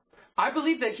作。I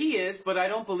believe that He is, but I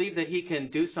don't believe that He can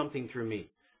do something through me.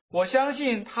 我相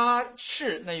信他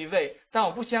是那一位，但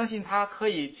我不相信他可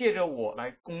以借着我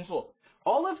来工作。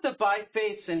All of the by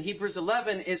faiths in Hebrews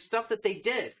 11 is stuff that they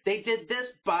did. They did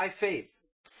this by faith.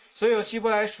 所有希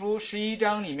伯来书11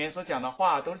章里面所讲的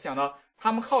话，都是讲到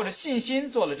他们靠着信心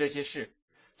做了这些事。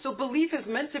So belief is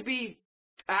meant to be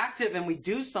active and we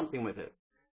do something with it.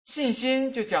 信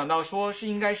心就讲到说是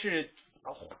应该是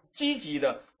积极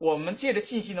的，我们借着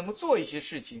信心能够做一些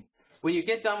事情。When you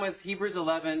get done with Hebrews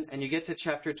 11 and you get to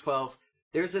chapter 12,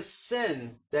 there's a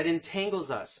sin that entangles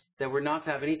us that we're not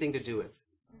to have anything to do with.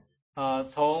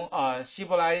 从希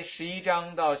伯来11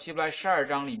章到希伯来12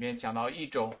章里面讲到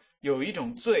有一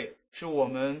种罪是我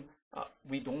们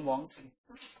we don't want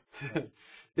to.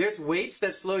 There's weights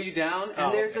that slow you down,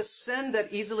 and there's a sin that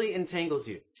easily entangles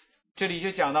you. 这里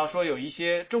就讲到说有一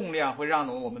些重量会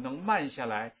让我们能慢下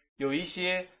来，有一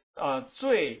些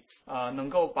罪能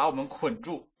够把我们捆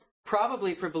住。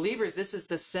Probably for believers, this is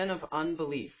the sin of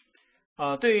unbelief.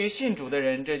 对于信主的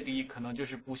人，这里可能就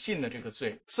是不信的这个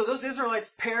罪。So those Israelites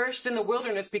perished in the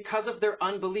wilderness because of their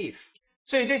unbelief.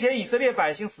 所以这些以色列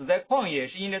百姓死在旷野，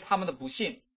是因着他们的不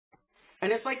信。And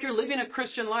it's like you're living a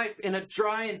Christian life in a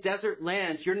dry and desert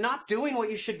land. You're not doing what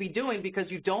you should be doing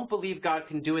because you don't believe God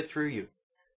can do it through you.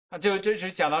 就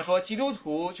是讲到说，基督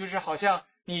徒就是好像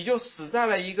你就死在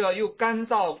了一个又干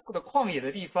燥的旷野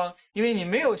的地方，因为你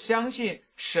没有相信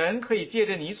神可以借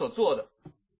着你所做的。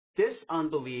This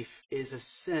unbelief is a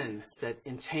sin that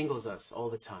entangles us all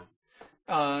the time.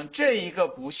 这一个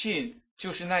不信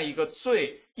就是那一个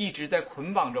罪一直在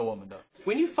捆绑着我们的。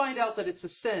When you find out that it's a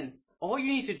sin, all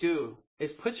you need to do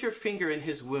is put your finger in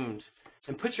his wound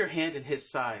and put your hand in his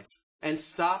side and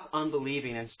stop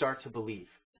unbelieving and start to believe.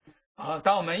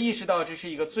 当我们意识到这是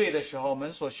一个罪的时候，我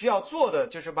们所需要做的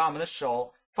就是把我们的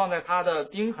手放在他的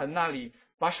钉痕那里，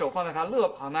把手放在他肋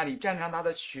旁那里，沾上他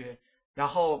的血，然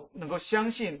后能够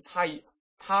相信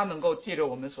他能够借着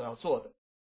我们所要做的。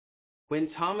When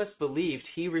Thomas believed,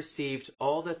 he received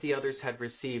all that the others had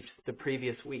received the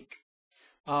previous week.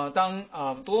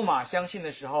 当多马相信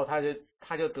的时候，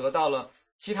他就得到了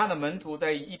其他的门徒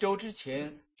在1周之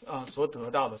前所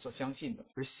得到的、所相信的。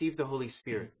Receive the Holy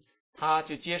Spirit. 他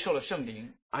就接受了圣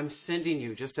灵。I'm sending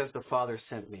you just as the Father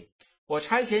sent me. 我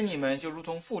差遣你们，就如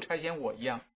同父差遣我一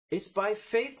样。It's by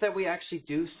faith that we actually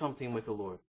do something with the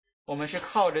Lord. 我们是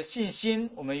靠着信心，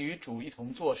我们与主一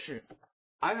同做事。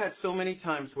I've had so many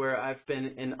times where I've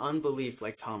been in unbelief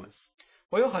like Thomas.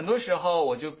 我有很多时候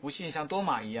我就不信，像多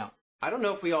马一样。I don't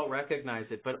know if we all recognize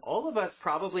it, but all of us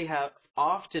probably have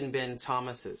often been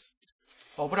Thomases.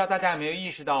 我不知道大家有没有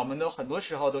意识到，我们都很多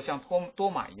时候都像多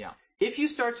马一样。If you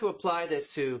start to apply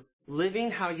this to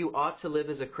living how you ought to live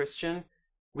as a Christian,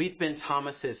 we've been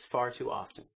Thomases far too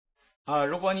often.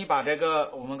 如果你把这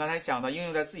个我们刚才讲的应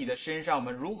用在自己的身上，我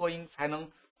们如何才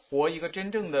能活一个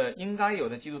真正的应该有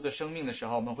的基督的生命的时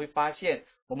候，我们会发现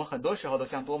我们很多时候都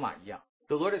像多马一样。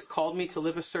The Lord has called me to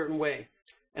live a certain way,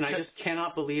 and I just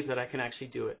cannot believe that I can actually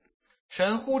do it.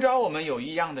 神呼召我们有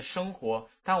一样的生活，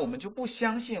但我们就不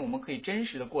相信我们可以真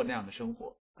实的过那样的生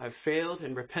活。I've failed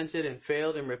and repented and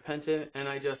failed and repented, and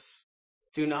I just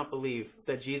do not believe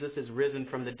that Jesus is risen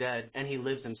from the dead and he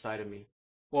lives inside of me.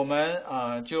 我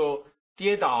们就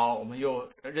跌倒，我们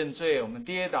又认罪，我们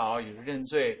跌倒也认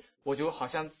罪，我就好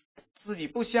像自己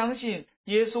不相信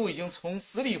耶稣已经从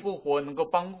死里复活，能够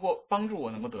帮助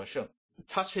我能够得胜。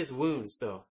Touch his wounds,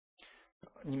 though.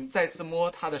 你们再次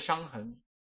摸他的伤痕。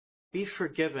Be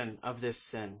forgiven of this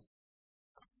sin.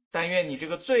 但愿你这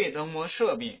个罪能蒙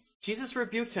赦免。Jesus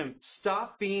rebuked him.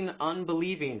 Stop being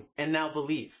unbelieving and now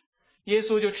believe. 耶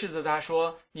稣就斥责他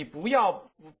说：“你不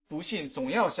要不信，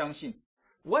总要相信。”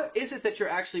 What is it that you're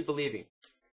actually believing?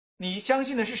 你相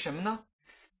信的是什么呢？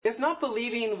 It's not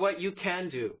believing what you can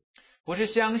do. 不是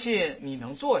相信你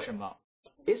能做什么，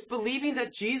 It's believing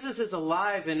that Jesus is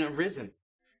alive and arisen.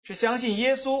 是相信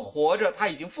耶稣活着，他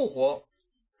已经复活。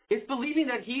It's believing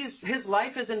that his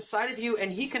life is inside of you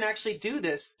and he can actually do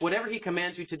this, whatever he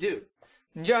commands you to do.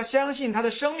 你就要相信他的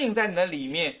生命在你的里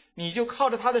面，你就靠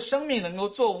着他的生命能够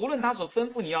做，无论他所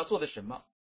吩咐你要做的什么。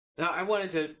Now, I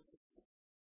wanted to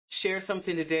share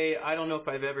something today. I don't know if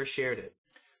I've ever shared it.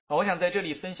 我想在这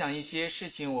里分享一些事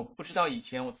情，我不知道以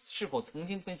前我是否曾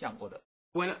经分享过的。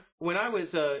When I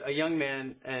was a young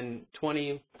man and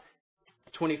 24,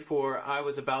 I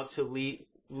was about to leave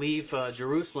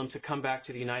Jerusalem to come back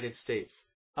to the United States.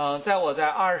 在我在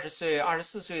20岁、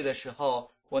24岁的时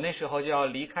候，我那时候就要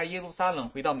离开耶路撒冷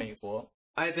回到美国。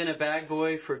I had been a bag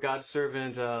boy for God's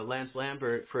servant Lance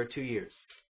Lambert for 2 years.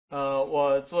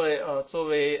 我作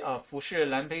为服侍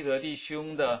兰培德弟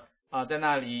兄的在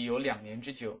那里有2年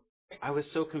之久。I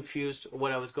was so confused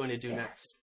what I was going to do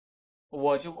next.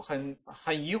 我就很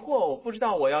疑惑，我不知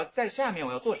道我要在下面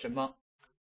我要做什么。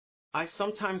I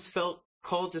sometimes felt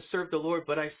called to serve the Lord,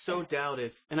 but I so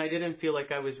doubted, and I didn't feel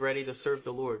like I was ready to serve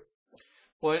the Lord.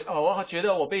 我觉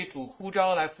得我被主呼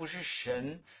召来服侍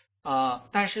神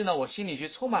但是呢，我心里却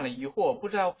充满了疑惑，不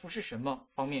知道服侍什么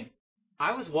方面。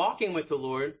I was walking with the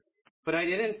Lord, but I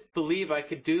didn't believe I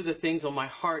could do the things on my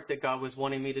heart that God was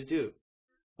wanting me to do.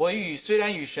 我虽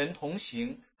然与神同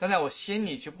行，但在我心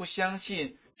里却不相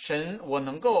信神，我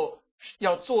能够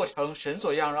要做成神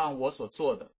所要让我所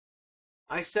做的。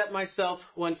I set myself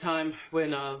one time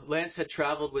when Lance had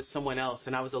traveled with someone else,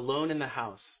 and I was alone in the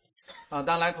house.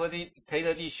 当兰培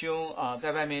德弟兄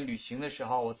在外面旅行的时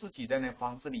候，我自己在那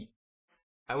房子里。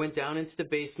I went down into the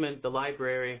basement, the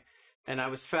library, and I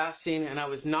was fasting, and I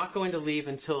was not going to leave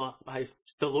until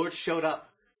the Lord showed up.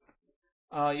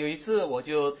 有一次我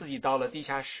就自己到了地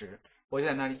下室，我就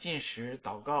在那里进食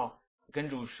祷告，跟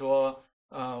主说，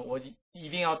我一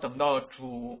定要等到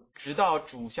直到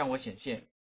主向我显现。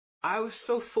I was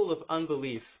so full of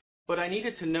unbelief, but I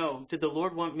needed to know, did the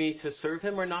Lord want me to serve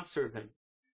him or not serve him?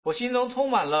 我心中充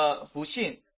满了不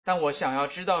信，但我想要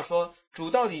知道说，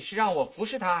主到底是让我服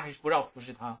侍他，还是不让服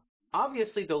侍他？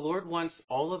 Obviously, the Lord wants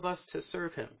all of us to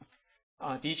serve him.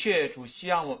 的确，主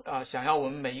想要我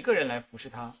们每一个人来服侍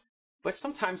他。But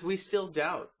sometimes we still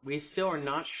doubt. We still are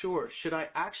not sure. Should I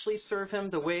actually serve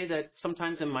him the way that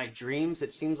sometimes in my dreams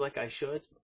it seems like I should?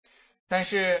 但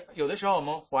是有的时候我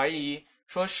们怀疑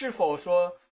说，是否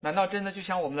说，难道真的就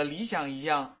像我们的理想一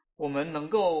样，我们能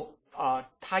够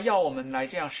他要我们来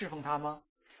这样侍奉他吗？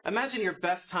 Imagine your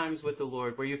best times with the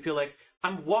Lord where you feel like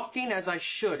I'm walking as I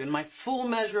should in my full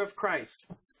measure of Christ.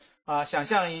 想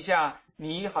象一下，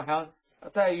你好像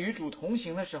在与主同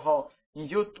行的时候，你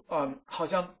就好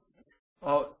像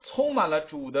充满了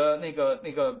主的那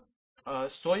个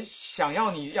所想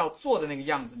要你要做的那个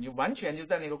样子，你完全就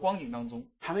在那个光景当中。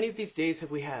 How many of these days have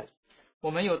we had? 我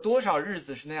们有多少日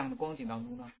子是那样的光景当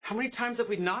中呢？ How many times have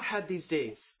we not had these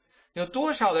days? 有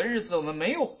多少的日子我们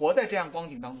没有活在这样光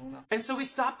景当中呢？ And so we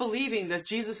stop believing that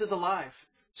Jesus is alive.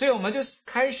 所以我们就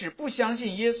开始不相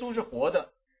信耶稣是活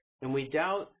的， And we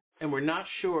doubt and we're not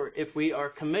sure if we are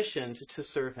commissioned to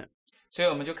serve him. 所以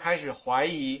我们就开始怀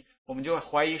疑，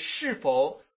是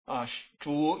否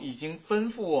主已经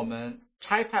吩咐我们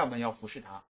差派我们要服侍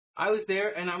他。 I was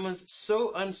there and I was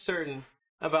so uncertain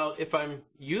about if I'm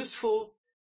useful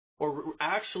or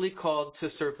actually called to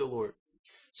serve the Lord.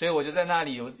 所以我就在那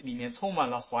里里面充满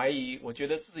了怀疑，我觉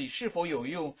得自己是否有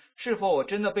用，是否我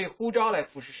真的被呼召来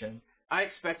服侍神。 I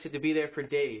expected to be there for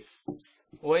days,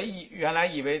 我原来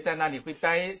以为在那里会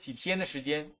待几天的时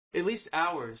间， at least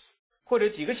hours. 或者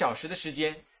几个小时的时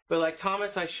间， But like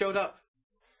Thomas, I showed up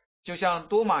就像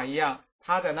多马一样，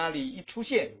他在那里一出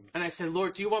现， and I said,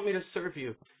 Lord, do you want me to serve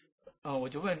you? 我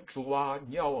就问主啊，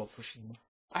你要我服侍你吗？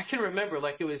 I can remember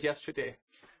like it was yesterday.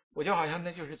 我就好像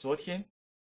那就是昨天。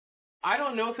 I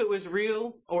don't know if it was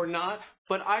real or not,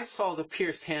 but I saw the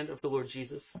pierced hand of the Lord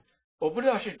Jesus. 我不知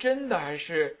道是真的还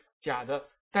是假的，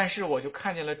但是我就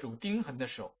看见了主钉痕的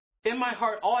手。 In my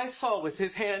heart, all I saw was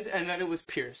his hand and that it was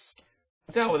pierced.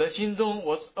 在我的心中，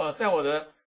在我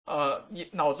的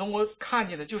脑中，我看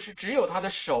见的就是只有他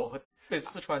的手和被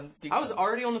刺穿钉 I was 痕。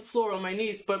 already on the floor on my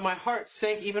knees, but my heart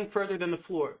sank even further than the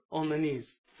floor on the knees.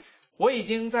 我已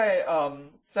经在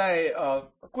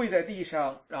跪在地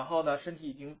上，然后呢，身体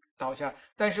已经倒下，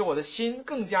但是我的心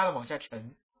更加的往下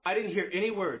沉。 I didn't hear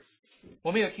any words,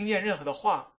 我没有听见任何的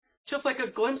话， just like a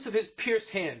glimpse of his pierced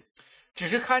hand. 只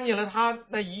是看见了他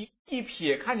那一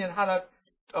瞥，看见他的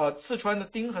刺穿的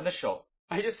钉痕的手。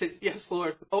 I just said, yes,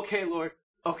 Lord. Okay, Lord.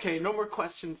 Okay, no more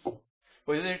questions.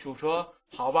 我就对主说：“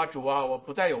好吧，主啊，我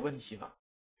不再有问题了。”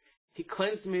 He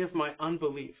cleansed me of my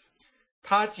unbelief.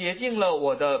 他洁净了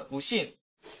我的不信，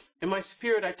 In my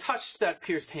spirit, I touched that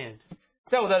pierced hand.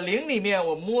 在我的灵里面，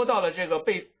我摸到了这个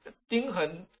被钉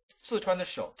痕刺穿的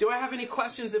手。 Do I have any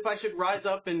questions if I should rise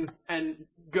up and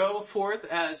go forth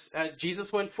as Jesus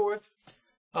went forth?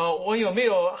 我有没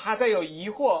有还在有疑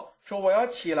惑，说我要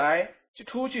起来就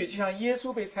出去，就像耶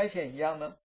稣被差遣一样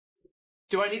呢？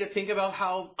 Do I need to think about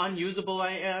how unusable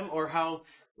I am or how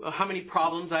many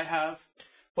problems I have?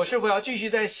 我是否要继续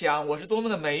在想我是多么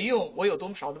的没用，我有多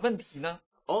么少的问题呢？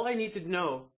 All I need to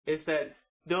know is that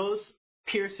those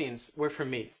piercings were for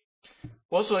me.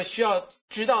 我所需要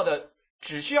知道的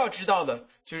只需要知道的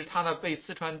就是他那被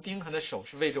刺穿钉痕的手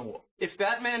是为着我。 If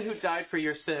that man who died for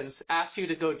your sins asks you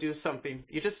to go do something,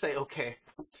 you just say, okay,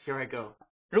 here I go.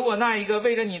 如果那一个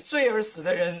为着你罪而死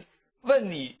的人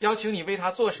问你，要求你为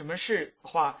他做什么事的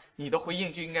话，你的回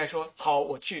应就应该说好，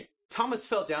我去。 Thomas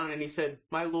fell down and he said,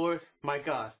 my Lord, my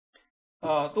God.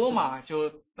 多马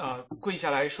就跪下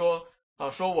来说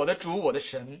说我的主，我的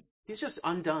神。 He's just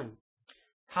undone.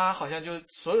 他好像就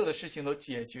所有的事情都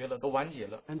解决了，都完结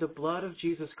了。 And the blood of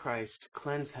Jesus Christ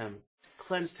cleansed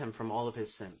him from all of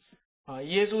his sins.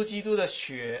 耶稣基督的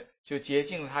血就洁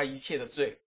净了他一切的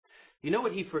罪。 You know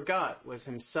what he forgot was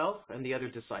himself and the other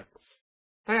disciples.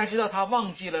 大家知道他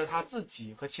忘记了他自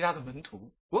己和其他的门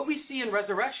徒。 What we see in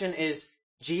resurrection is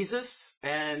Jesus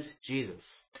and Jesus.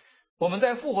 我们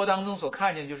在复活当中所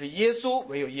看见就是耶稣，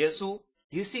唯有耶稣。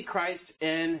 You see Christ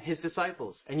in his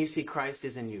disciples, and you see Christ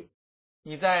is in you.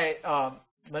 你在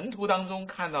门徒当中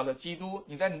看到了基督，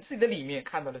你在你自己的里面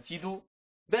看到了基督。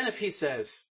 Then if he says,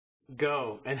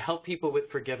 go and help people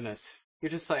with forgiveness,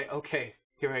 you're just like, okay,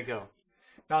 here I go.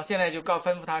 然后现在就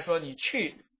吩咐他说你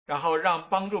去，然后让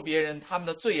帮助别人，他们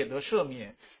的罪也得赦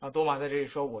免。多马在这里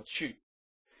说我去。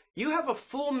 You have a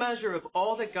full measure of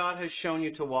all that God has shown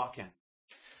you to walk in.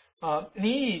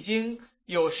 你已经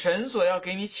有神所要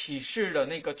给你启示的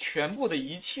那个全部的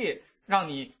一切，让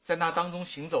你在那当中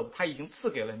行走，他已经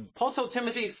赐给了你。 Paul told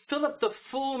Timothy, fill up the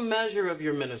full measure of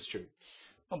your ministry.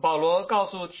 保罗告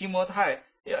诉提摩太，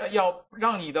要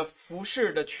让你的服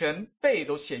事的全备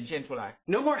都显现出来，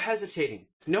 No more hesitating,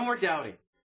 no more doubting.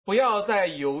 不要再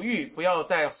犹豫，不要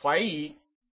再怀疑。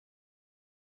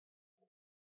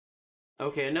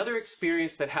 Okay, another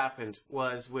experience that happened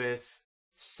was with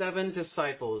 7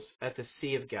 disciples at the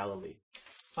Sea of Galilee.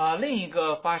 另一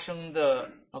个发生的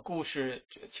故事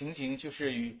情景就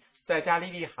是在加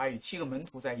利利海与7个门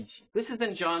徒在一起。 This is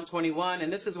in John 21, and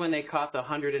this is when they caught the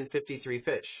 153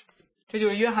 fish. 这就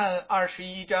是约翰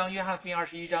21章，约翰福音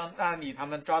21章那里他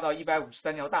们抓到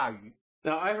153条大鱼。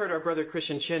 Now, I heard our brother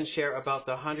Christian Chin share about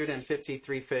the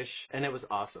 153 fish, and it was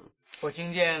awesome. 我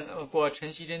听见过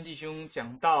陈锡珍弟兄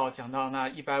讲到那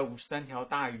153条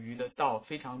大鱼的道，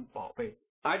非常宝贝。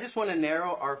 I just want to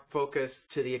narrow our focus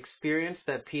to the experience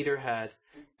that Peter had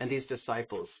and these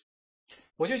disciples.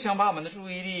 我就想把我们的注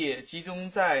意力集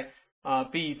中在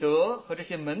彼得和这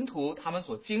些门徒他们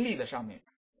所经历的上面。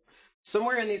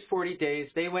 Somewhere in these 40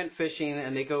 days, they went fishing,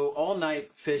 and they go all night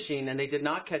fishing, and they did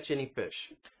not catch any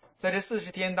fish. 在这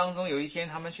40天当中，有一天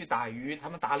他们去打鱼，他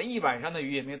们打了一晚上的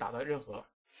鱼，也没有打到任何。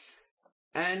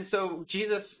 And so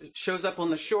Jesus shows up on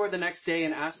the shore the next day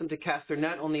and asks them to cast their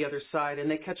net on the other side, and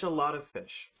they catch a lot of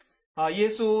fish. 耶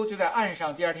稣就在岸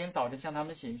上，第二天早晨向他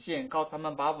们显现，告诉他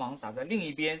们把网撒在另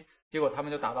一边，结果他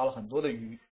们就打到了很多的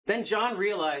鱼。 Then John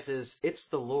realizes it's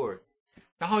the Lord.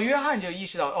 然后约翰就意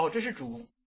识到，这是主。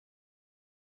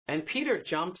 And Peter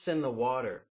jumps in the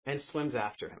water and swims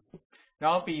after him.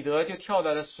 然后彼得就跳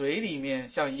到了水里面，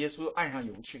向耶稣岸上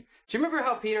游去。 Do you remember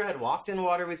how Peter had walked in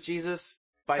water with Jesus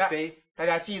by faith? 大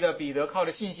家记得彼得靠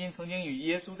着信心曾经与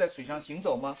耶稣在水上行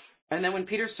走吗？ And then when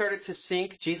Peter started to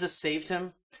sink, Jesus saved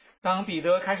him. 当彼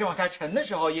得开始往下沉的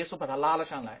时候，耶稣把他拉了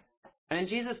上来。 And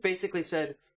Jesus basically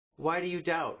said, why do you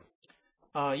doubt?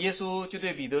 耶稣就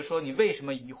对彼得说：“你为什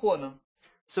么疑惑呢？”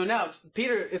 So now,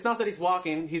 Peter, it's not that he's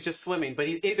walking, he's just swimming, but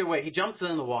either way, he jumps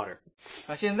in the water.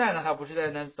 现在呢，他不是在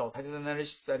那走，他就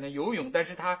在那游泳，但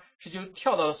是他就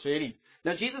跳到了水里。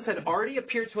 Now, Jesus had already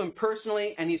appeared to him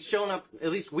personally, and he's shown up at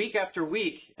least week after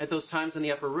week at those times in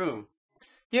the upper room.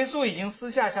 耶稣已经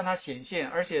私下向他显现，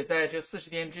而且在这40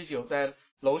天之久，在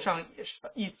楼上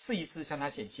也是一次向他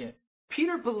显现。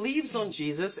 Peter believes on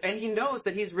Jesus, and he knows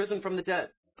that he's risen from the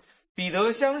dead. 彼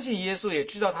得相信耶稣，也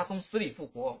知道他从死里复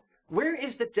活。 Where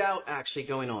is the doubt actually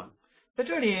going on? 在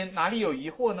这里哪里有疑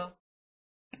惑呢？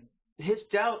 His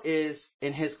doubt is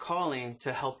in his calling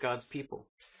to help God's people.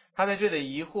 他在这里的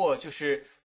疑惑就是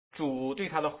主对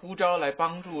他的呼召来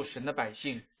帮助神的百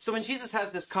姓。 So when Jesus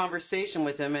has this conversation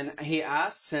with him and he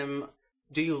asks him,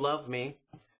 do you love me?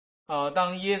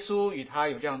 当耶稣与他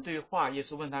有这样对话，耶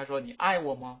稣问他说：“你爱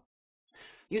我吗？”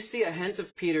 You see a hint of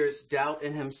Peter's doubt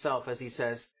in himself as he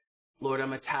says, Lord,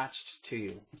 I'm attached to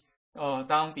you.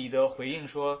 当彼得回应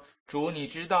说：“主，你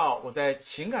知道我在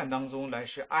情感当中来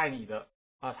是爱你的。”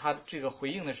他这个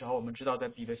回应的时候，我们知道在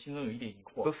彼得心中有一点疑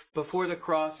惑。 Before the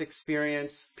cross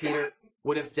experience, Peter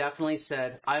would have definitely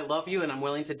said, I love you and I'm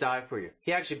willing to die for you.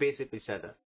 He actually basically said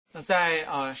that. 那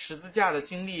在十字架的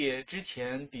经历之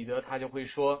前，彼得他就会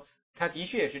说，他的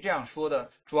确也是这样说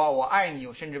的：“主啊，我爱你，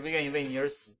我甚至愿意为你而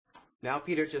死。” Now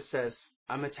Peter just says,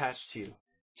 I'm attached to you.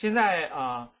 现在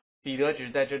彼得只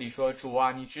是在这里说，主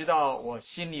啊，你知道我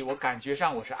心里我感觉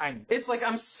上我是爱你的。 It's like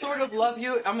I'm sort of love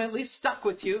you, I'm at least stuck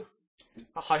with you.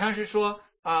 好像是说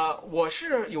我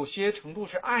是有些程度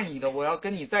是爱你的，我要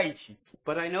跟你在一起。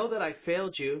 But I know that I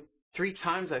failed you. 3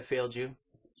 times I failed you.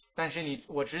 但是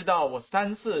我知道我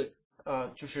3次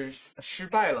就是失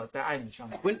败了在爱你上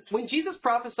面。 When Jesus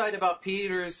prophesied about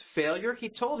Peter's failure, he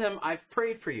told him, I've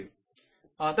prayed for you.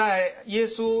 在耶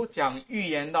稣讲预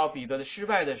言到彼得的失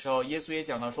败的时候，耶稣也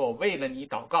讲到说，我为了你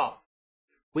祷告。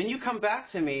 When you come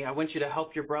back to me, I want you to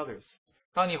help your brothers.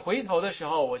 当你回头的时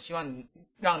候，我希望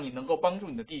让你能够帮助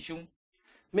你的弟兄。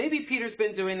 Maybe Peter's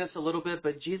been doing this a little bit,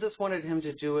 but Jesus wanted him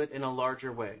to do it in a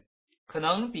larger way. 可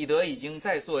能彼得已经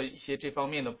在做一些这方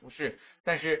面的服事，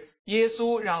但是耶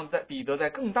稣让彼得在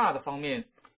更大的方面、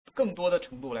更多的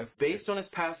程度来服事。 Based on his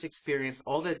past experience,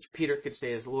 all that Peter could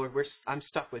say is, Lord, I'm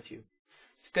stuck with you.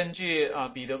 根据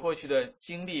彼得过去的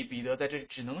经历，彼得在这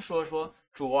只能说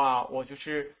主啊，我就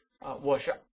是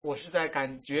我是在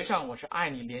感觉上我是爱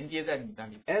你，连接在你那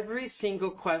里。 Every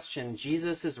single question,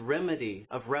 Jesus' remedy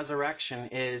of resurrection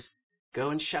is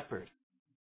go and shepherd.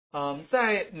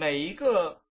 在每一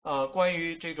个关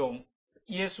于这种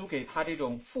耶稣给他这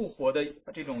种复活的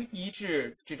这种医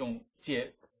治、这种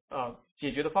解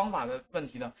决的方法的问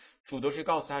题呢，主都是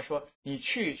告诉他说，你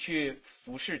去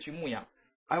服侍，去牧养。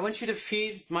 I want you to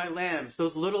feed my lambs,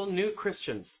 those little new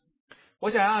Christians. 我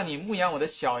想让你牧养我的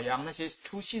小羊，那些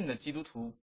初信的基督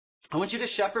徒。 I want you to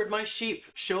shepherd my sheep,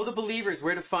 show the believers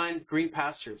where to find green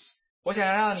pastures. 我想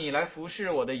让你来服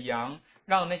侍我的羊，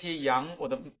让那些羊，我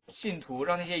的信徒，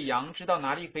让那些羊知道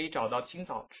哪里可以找到青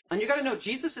草吃。 And you got to know,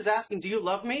 Jesus is asking, do you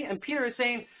love me? And Peter is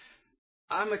saying,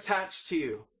 I'm attached to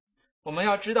you. 我们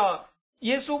要知道，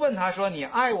耶稣问他说：“你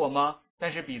爱我吗？”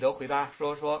但是彼得回答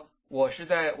说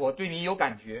我对你有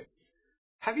感觉。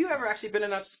 Have you ever actually been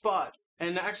in that spot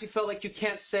and actually felt like you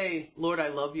can't say, Lord, I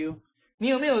love you? 你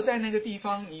有没有在那个地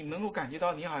方，你能够感觉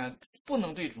到你好像不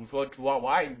能对主说：“主啊，我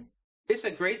爱你。” It's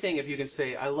a great thing if you can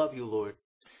say, I love you, Lord.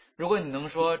 如果你能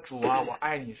说“主啊，我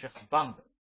爱你”，是很棒的。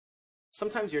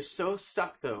 Sometimes you're so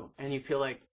stuck though, and you feel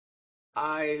like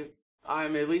I'm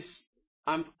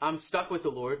stuck with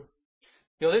the Lord.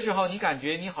 有的时候你感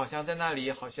觉你好像在那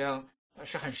里好像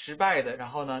是很失败的，然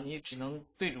后呢，你只能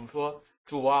对主说：“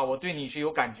主啊，我对你是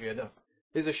有感觉的。”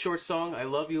 There's a short song, I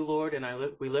love you, Lord,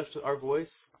 and we lift our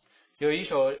voice. 有一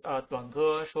首短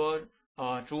歌说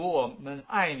主我们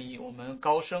爱你，我们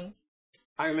高声。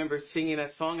 I remember singing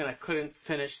that song and I couldn't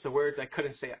finish the words. I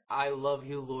couldn't say, I love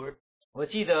you, Lord. 我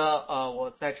记得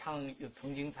我在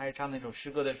曾经才唱那首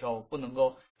诗歌的时候，不能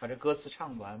够把这歌词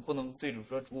唱完，不能对主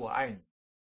说主我爱你。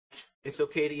 It's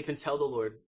okay to even tell the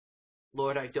Lord,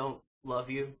 Lord, I don't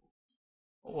love you.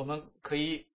 我们可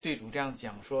以对主这样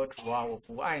讲说：“主啊，我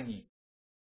不爱你。”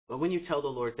 But when you tell the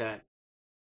Lord that,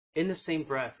 in the same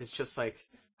breath, it's just like,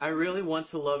 I really want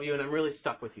to love you and I'm really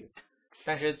stuck with you.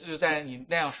 但是就在你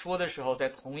那样说的时候，在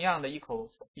同样的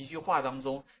一句话当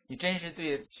中，你真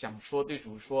是想说对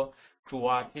主说：“主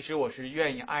啊，其实我是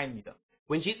愿意爱你的。”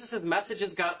 When Jesus'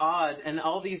 messages got odd and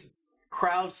all these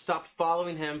crowds stopped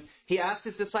following him, he asked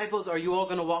his disciples, are you all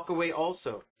going to walk away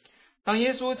also? 当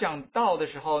耶稣讲道的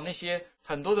时候，那些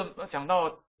很多的讲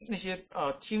道那些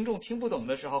听众听不懂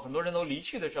的时候，很多人都离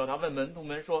去的时候，他问门徒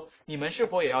们说：“你们是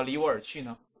否也要离我而去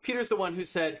呢？” Peter's the one who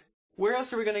said, where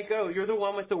else are we going to go? You're the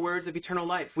one with the words of eternal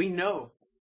life. We know.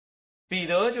 彼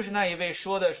得就是那一位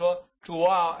说的说：“主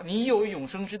啊，你有永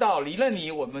生之道，离了你，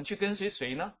我们去跟随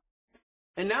谁呢？”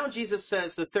 And now Jesus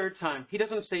says the third time, he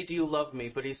doesn't say, do you love me?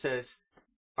 But he says,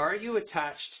 are you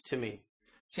attached to me?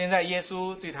 现在耶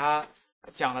稣对他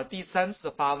讲了第3次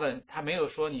的发问，他没有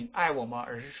说你爱我吗，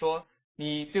而是说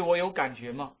你对我有感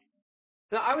觉吗？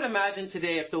 Now, I would imagine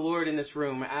today if the Lord in this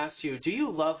room asked you, do you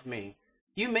love me?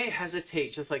 You may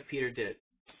hesitate just like Peter did.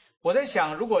 我在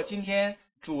想，如果今天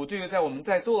主对在我们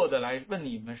在座的来问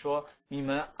你们说你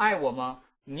们爱我吗？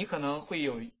你可能会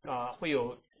有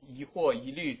疑惑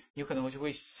疑虑，你可能就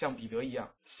会像彼得一样。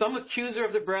 Some accuser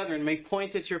of the brethren may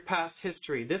point at your past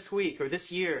history this week or this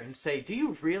year and say, do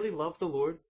you really love the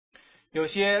Lord? 有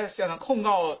些像控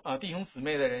告弟兄姊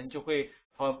妹的人就会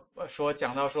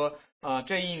讲到说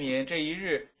这一年这一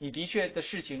日你的确的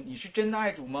事情，你是真的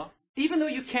爱主吗？ Even though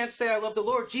you can't say I love the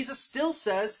Lord, Jesus still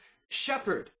says,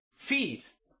 shepherd, feed.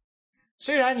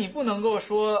 虽然你不能够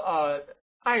说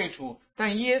爱主，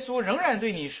但耶稣仍然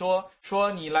对你说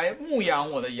你来牧养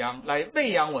我的羊，来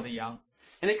喂养我的羊。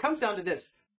 And it comes down to this.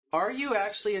 Are you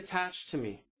actually attached to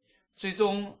me? 最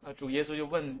终主耶稣就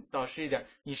问到是一点，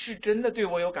你是真的对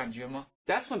我有感觉吗？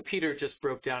 That's when Peter just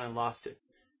broke down and lost it.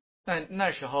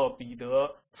 那时候彼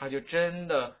得他就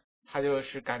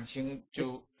是感情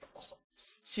就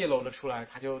泄露了出来，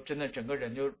他就真的整个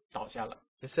人就倒下了。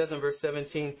 It says in verse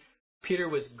 17, Peter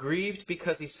was grieved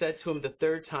because he said to him the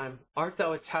third time, "Art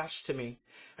thou attached to me?"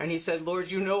 And he said, "Lord,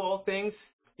 you know all things.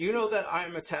 You know that I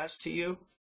am attached to you."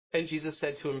 And Jesus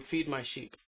said to him, "Feed my sheep."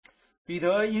 彼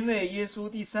得因为耶稣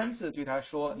第3次对他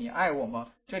说：“你爱我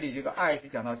吗？”这里这个爱是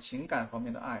讲到情感方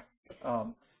面的爱，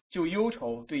就忧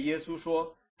愁对耶稣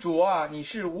说：“主啊，你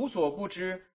是无所不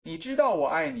知，你知道我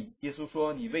爱你。”耶稣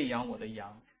说：“你喂养我的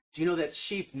羊。” Do you know that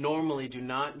sheep normally do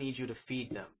not need you to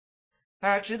feed them? 大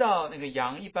家知道那个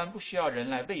羊一般不需要人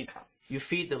来喂它， You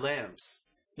feed the lambs.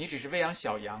 你只是喂养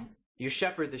小羊， You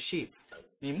shepherd the sheep.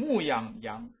 你牧养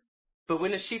羊。 But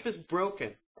when a sheep is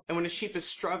broken and when a sheep is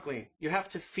struggling, you have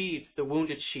to feed the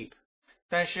wounded sheep.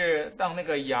 但是当那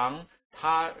个羊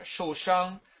它受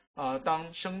伤，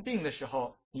当生病的时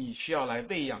候，你需要来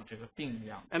喂养这个病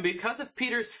羊。 And because of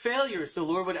Peter's failures, the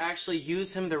Lord would actually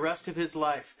use him the rest of his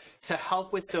life to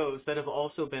help with those that have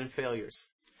also been failures.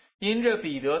 因着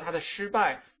彼得他的失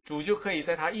败，主就可以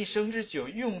在他一生之久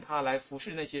用他来服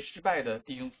侍那些失败的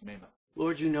弟兄姊妹们。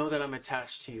 Lord, you know that I'm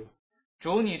attached to you.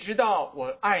 主，你知道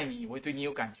我爱你，我对你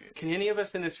有感觉。 Can any of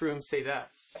us in this room say that?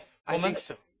 I Woman- think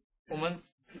so. 我们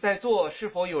在座是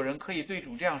否有人可以对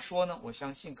主这样说呢？我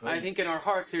相信可 I 以。 think in our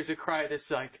hearts there's a cry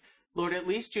that's like, Lord, at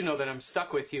least you know that I'm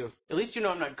stuck with you. At least you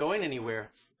know I'm not going anywhere.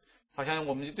 好像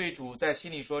我们就对主在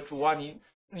心里说：“主啊，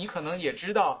你可能也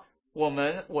知道，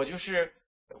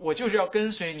我就是要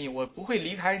跟随你，我不会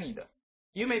离开你的。”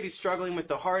 You may be struggling with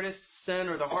the hardest sin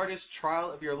or the hardest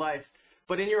trial of your life,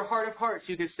 but in your heart of hearts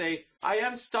you could say, I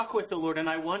am stuck with the Lord and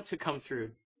I want to come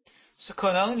through. 是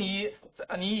可能你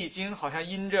已经好像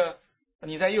因着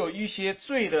你在有一些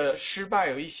罪的失败，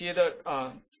有一些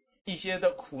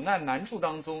的苦难难处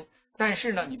当中，但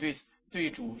是呢，你对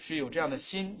主是有这样的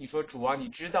心，你说主啊，你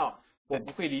知道我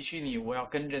不会离弃你，我要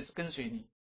跟随你。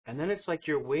 And then it's like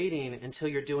you're waiting until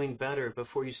you're doing better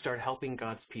before you start helping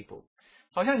God's people.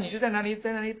 好像你就在那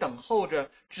里等候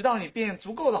着，直到你变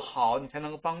足够的好，你才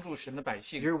能够帮助神的百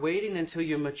姓。 You're waiting until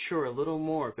you mature a little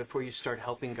more before you start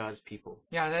helping God's people.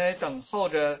 你还在那里等候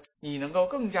着，你能够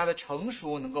更加的成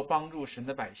熟，能够帮助神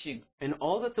的百姓。 And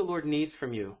all that the Lord needs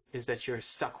from you is that you're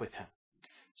stuck with Him.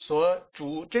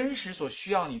 主真实所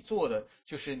需要你做的，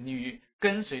就是你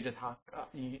跟随着他，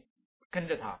你跟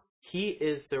着他。 He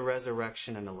is the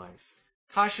resurrection and the life.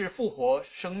 他是复活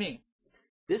生命。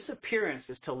 This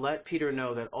appearance is to let Peter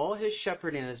know that all his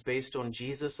shepherding is based on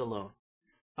Jesus alone.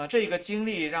 这个经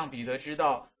历让彼得知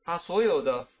道，他所有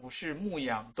的服侍牧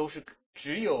养都是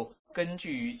只有根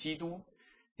据于基督。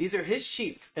 These are his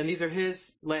sheep and these are his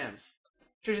lambs.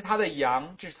 这是他的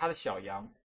羊，这是他的小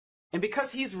羊。 And because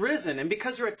he's risen and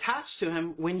because you're attached to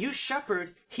him, when you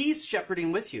shepherd, he's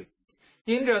shepherding with you.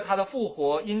 因着他的复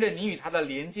活，因着你与他的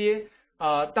连接，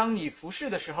当你服侍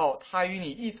的时候，他与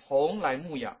你一同来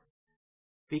牧养。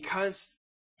 Because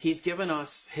he's given us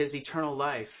his eternal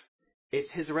life,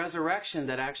 it's his resurrection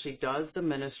that actually does the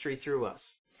ministry through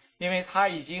us. 因为他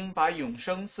已经把永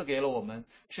生赐给了我们，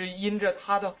是因着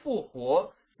他的复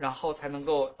活，然后才能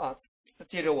够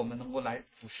借着我们能够来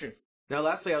服侍。 Now,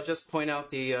 lastly, I'll just point out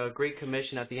the Great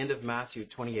Commission at the end of Matthew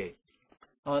 28.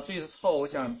 最后我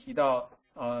想提到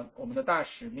我们的大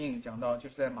使命，讲到就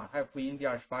是在马太福音第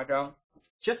28章，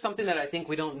 Just something that I think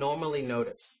we don't normally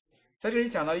notice. 在这里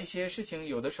讲到一些事情，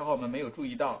有的时候我们没有注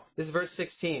意到。 This is verse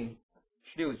 16.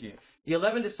 16节， The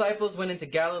 11 disciples went into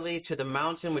Galilee to the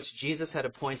mountain which Jesus had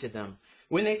appointed them.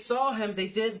 When they saw him,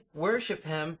 they did worship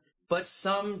him, but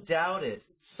some doubted.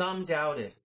 Some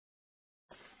doubted.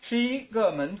 11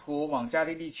个门徒往加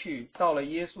利利去，到了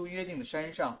耶稣约定的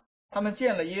山上，他们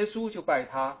见了耶稣就拜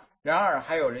他，然而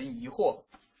还有人疑惑。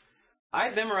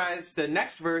 I've memorized the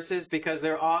next verses because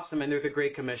they're awesome and they're the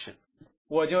Great Commission.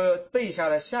 我就背下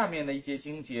了下面的一节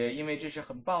经节，因为这是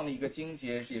很棒的一个经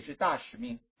节，也是大使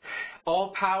命。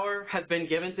 All power has been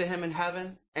given to him in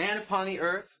heaven and upon the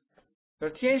earth. 就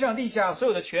是天上地下所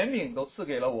有的权柄都赐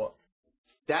给了我，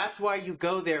 That's why you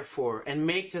go therefore and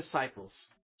make disciples.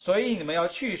 所以你们要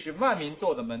去使万民做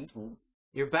我的门徒，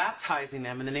 You're baptizing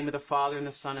them in the name of the Father and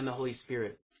the Son and the Holy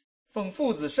Spirit. 奉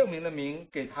父子圣灵的名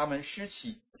给他们施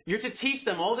洗， You're to teach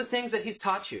them all the things that he's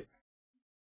taught you.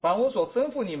 把我所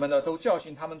吩咐你们的都教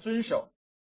训他们遵守。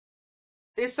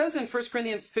 It says in 1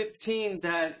 Corinthians 15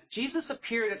 that Jesus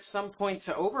appeared at some point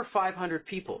to over 500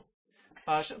 people.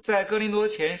 在哥林多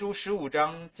前书15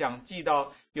章讲记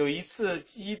到，有一次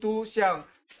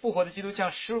复活的基督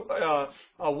向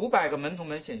500个门徒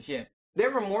们显现，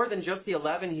 There were more than just the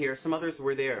 11 here. Some others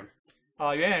were there.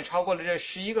 远远超过了这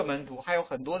11个门徒，还有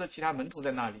很多的其他门徒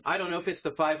在那里。 I don't know if it's the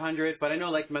 500, but I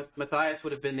know like Matthias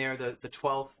would have been there, the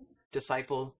 12th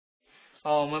disciple.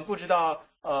 我们不知道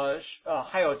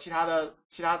还有其他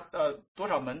多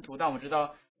少门徒，但我们知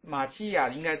道马提亚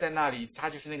应该在那里，他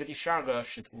就是那个第12个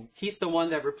使徒。 He's the one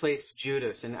that replaced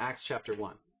Judas in Acts chapter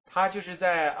 1. 他就是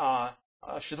在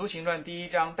使徒行传第1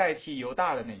章代替犹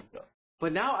大的那一个。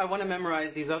 But now I want to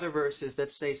memorize these other verses that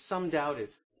say some doubted.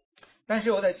 但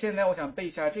是现在我想背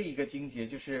一下这一个经节，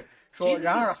就是说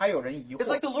然而还有人疑 It's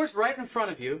like 惑， the Lord's right in front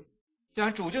of you.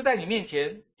 像主就在你面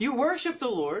前， You worship the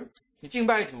Lord, 你敬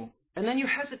拜主， and then you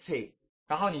hesitate.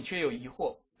 然后你却有疑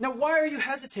惑， Now, why are you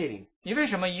hesitating? 你为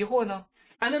什么疑惑呢？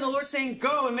 And then the Lord's saying,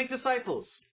 go and make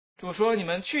disciples. 主说你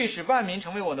们去使万民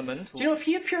成为我的门徒 Do。you know, if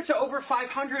he appeared to over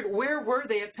 500, where were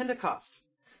they at Pentecost?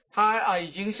 他已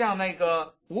经向那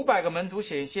个500个门徒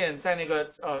显现，在那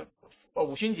个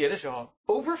五旬节的时候，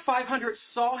 Over 500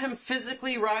 saw him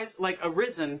physically rise, like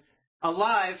arisen,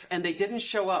 alive, and they didn't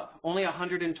show up. Only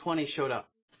 120 showed up.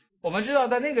 我们知道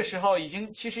在那个时候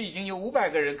其实已经有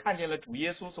500个人看见了主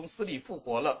耶稣从死里复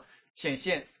活了显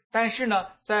现，但是呢，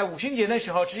在五旬节的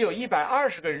时候只有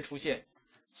120个人出现。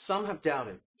 Some have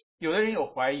doubted. 有的人有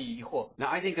怀疑疑惑， Now,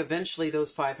 I think eventually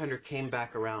those 500 came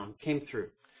through.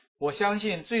 我相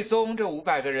信最终这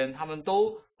500个人他们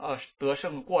都得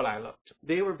胜过来了，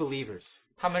 They were believers.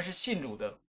 他们是信主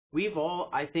的。 We've all,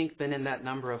 I think, been in that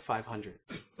number of 500.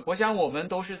 我想我们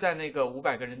都是在那个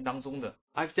500个人当中的。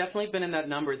 I've definitely been in that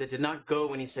number that did not go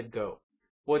when he said go.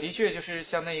 我的确就是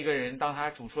像那一个人，当他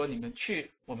主说你们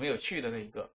去，我没有去的那一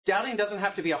个。 Doubting doesn't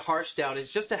have to be a harsh doubt.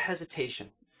 It's just a hesitation.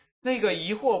 那个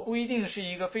疑惑不一定是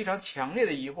一个非常强烈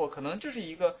的疑惑，可能就是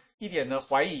一点的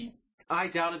怀疑。 I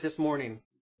doubted this morning.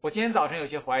 我今天早晨有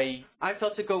些怀疑， I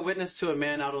felt to go witness to a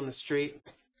man out on the street.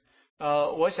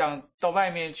 我想到外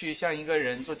面去向一个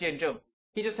人做见证。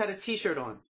 He just had a t-shirt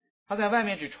on. 他在外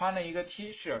面只穿了一个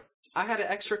T 恤， I had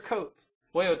an extra coat.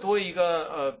 我有多一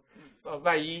个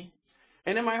外衣。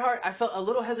 And in my heart, I felt a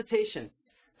little hesitation.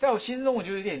 在我心中我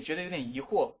就觉得有点疑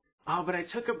惑。 Oh, but I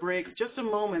took a break, just a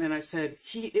moment, and I said,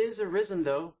 he is arisen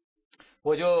though.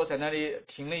 我就在那里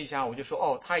停了一下，我就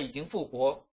说他已经复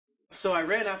活。 So I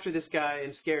ran after this guy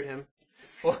and scared him.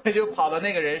 我就跑到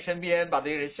那个人身边，把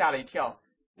这个人吓了一跳。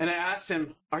 And I asked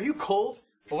him, are you cold?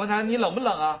 我问他你冷不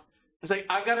冷啊？ I was like,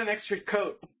 I've got an extra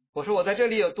coat. 我说我在这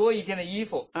里有多一件的衣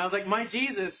服。 And I was like, my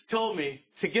Jesus told me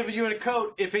to give you a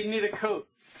coat if you need a coat.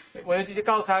 我就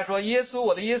告诉他说，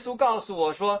我的耶稣告诉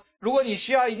我说，如果你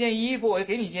需要一件衣服，我就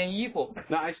给你一件衣服。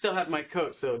 Now, I still have my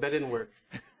coat, so that didn't work.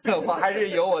 我还是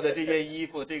有我的这件衣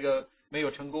服，这个没有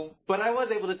成功。 But I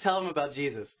was able to tell him about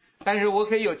Jesus. 但是我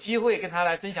可以有机会跟他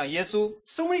来分享耶稣。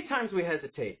 So many times we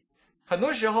hesitate. 很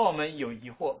多时候我们有疑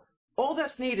惑， All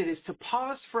that's needed is to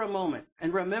pause for a moment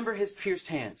and remember his pierced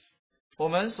hands. 我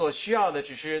们所需要的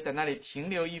只是在那里停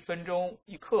留1分钟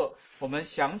1刻，我们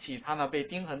想起他那被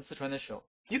钉痕刺穿的手。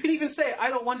 You can even say,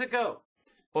 I don't want to go.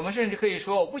 我们甚至可以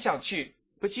说我不想去。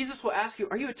 But Jesus will ask you,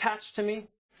 are you attached to me?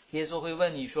 耶稣会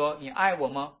问你说，你爱我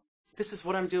吗？ This is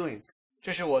what I'm doing.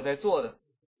 这是我在做的，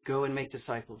 Go and make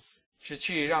disciples. 是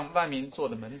去让万民做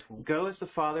的门徒。 Go as the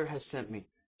Father has sent me.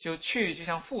 就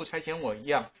像父差遣我一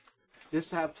样。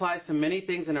 This applies to many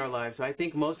things in our lives. I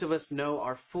think most of us know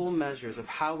our full measures of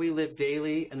how we live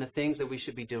daily and the things that we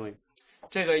should be doing.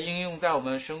 这个应用在我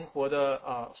们生活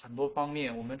的很多方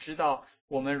面，我们知道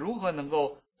我们如何能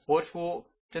够活出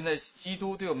真的基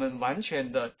督对我们完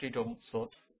全的这种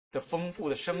的丰富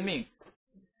的生命。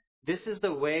 This is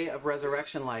the way of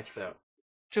resurrection life, though.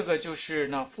 这个就是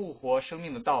那复活生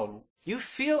命的道路。 You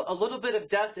feel a little bit of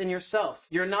death in yourself.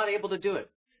 You're not able to do it.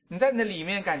 你在你的里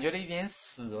面感觉了一点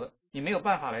死，你没有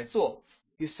办法来做，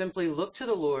 You simply look to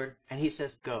the Lord and he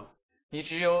says, go. 你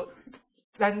只有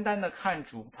单单的看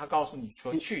主，他告诉你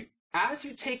说去。 As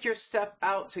you take your step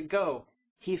out to go,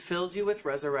 he fills you with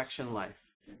resurrection life.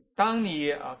 当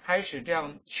你开始这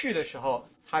样去的时候，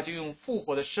他就用复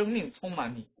活的生命充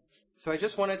满你。 So I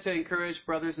just wanted to encourage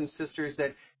brothers and sisters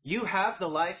that you have the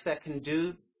life that can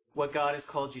do what God has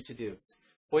called you to do.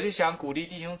 我就想鼓励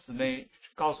弟兄姊妹，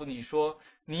告诉你说，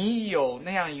你有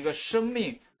那样一个生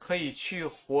命，可以去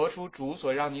活出主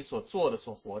所让你所做的、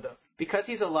所活的。 Because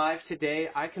he's alive today,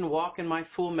 I can walk in my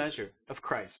full measure of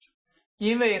Christ.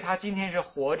 因为他今天是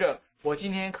活着，我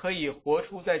今天可以活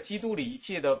出在基督里一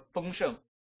切的丰盛。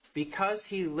 Because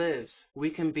he lives, we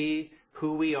can be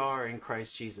who we are in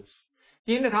Christ Jesus.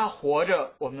 因着他活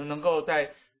着，我们能够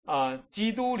在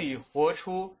基督里活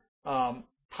出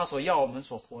他所要我们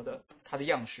所活的他的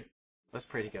样式。 Let's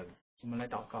pray together. 我们来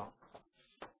祷告。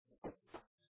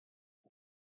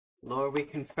 Lord, we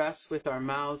confess with our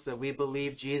mouths that we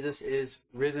believe Jesus is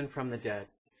risen from the dead.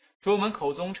 主，我们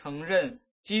口中承认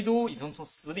基督已经从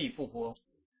死里复活，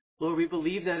 Lord, we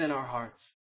believe that in our hearts.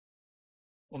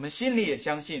 我们心里也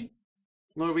相信。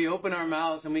Lord, we open our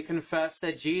mouths and we confess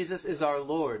that Jesus is our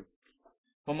Lord.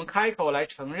 我们开口来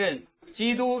承认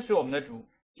基督是我们的主。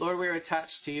 Lord, we are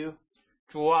attached to you.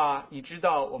 主啊，你知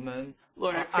道我们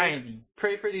Lord, I 爱你。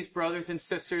 pray for these brothers and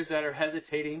sisters that are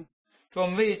hesitating. 主，我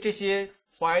们为这些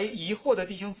怀疑惑的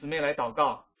弟兄姊妹来祷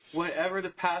告。 Whatever the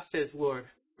past is, Lord,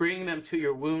 bring them to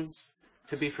your wounds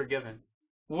to be forgiven.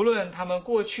 无论他们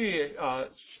过去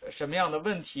什么样的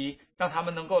问题，让他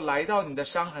们能够来到你的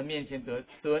伤痕面前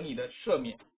得你的赦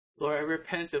免。 Lord, I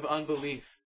repent of unbelief.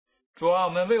 主啊，我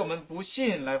们为我们不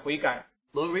信来悔改。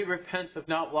 Lord, we repent of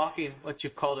not walking what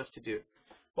you've called us to do.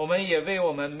 我们也为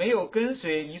我们没有跟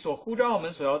随你所呼召我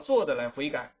们所要做的来悔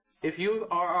改。 If you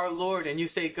are our Lord and you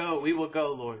say go, we will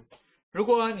go, Lord. 如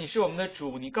果你是我们的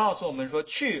主，你告诉我们说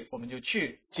去，我们就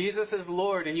去。 Jesus is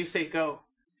Lord and you say go.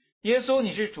 耶稣，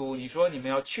你是主，你说你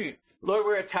们要去。 Lord,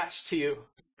 we're attached to you.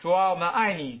 主啊，我们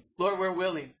爱你， Lord, we're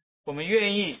willing. 我们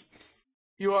愿意。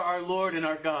 You are our Lord and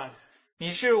our God.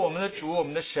 你是我们的主，我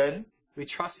们的神， We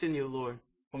trust in you, Lord.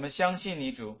 我们相信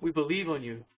你，主， We believe on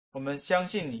you. 我们相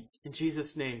信你。 In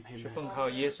Jesus' name, 是 amen. 奉靠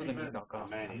耶稣的名祷告，阿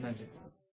门。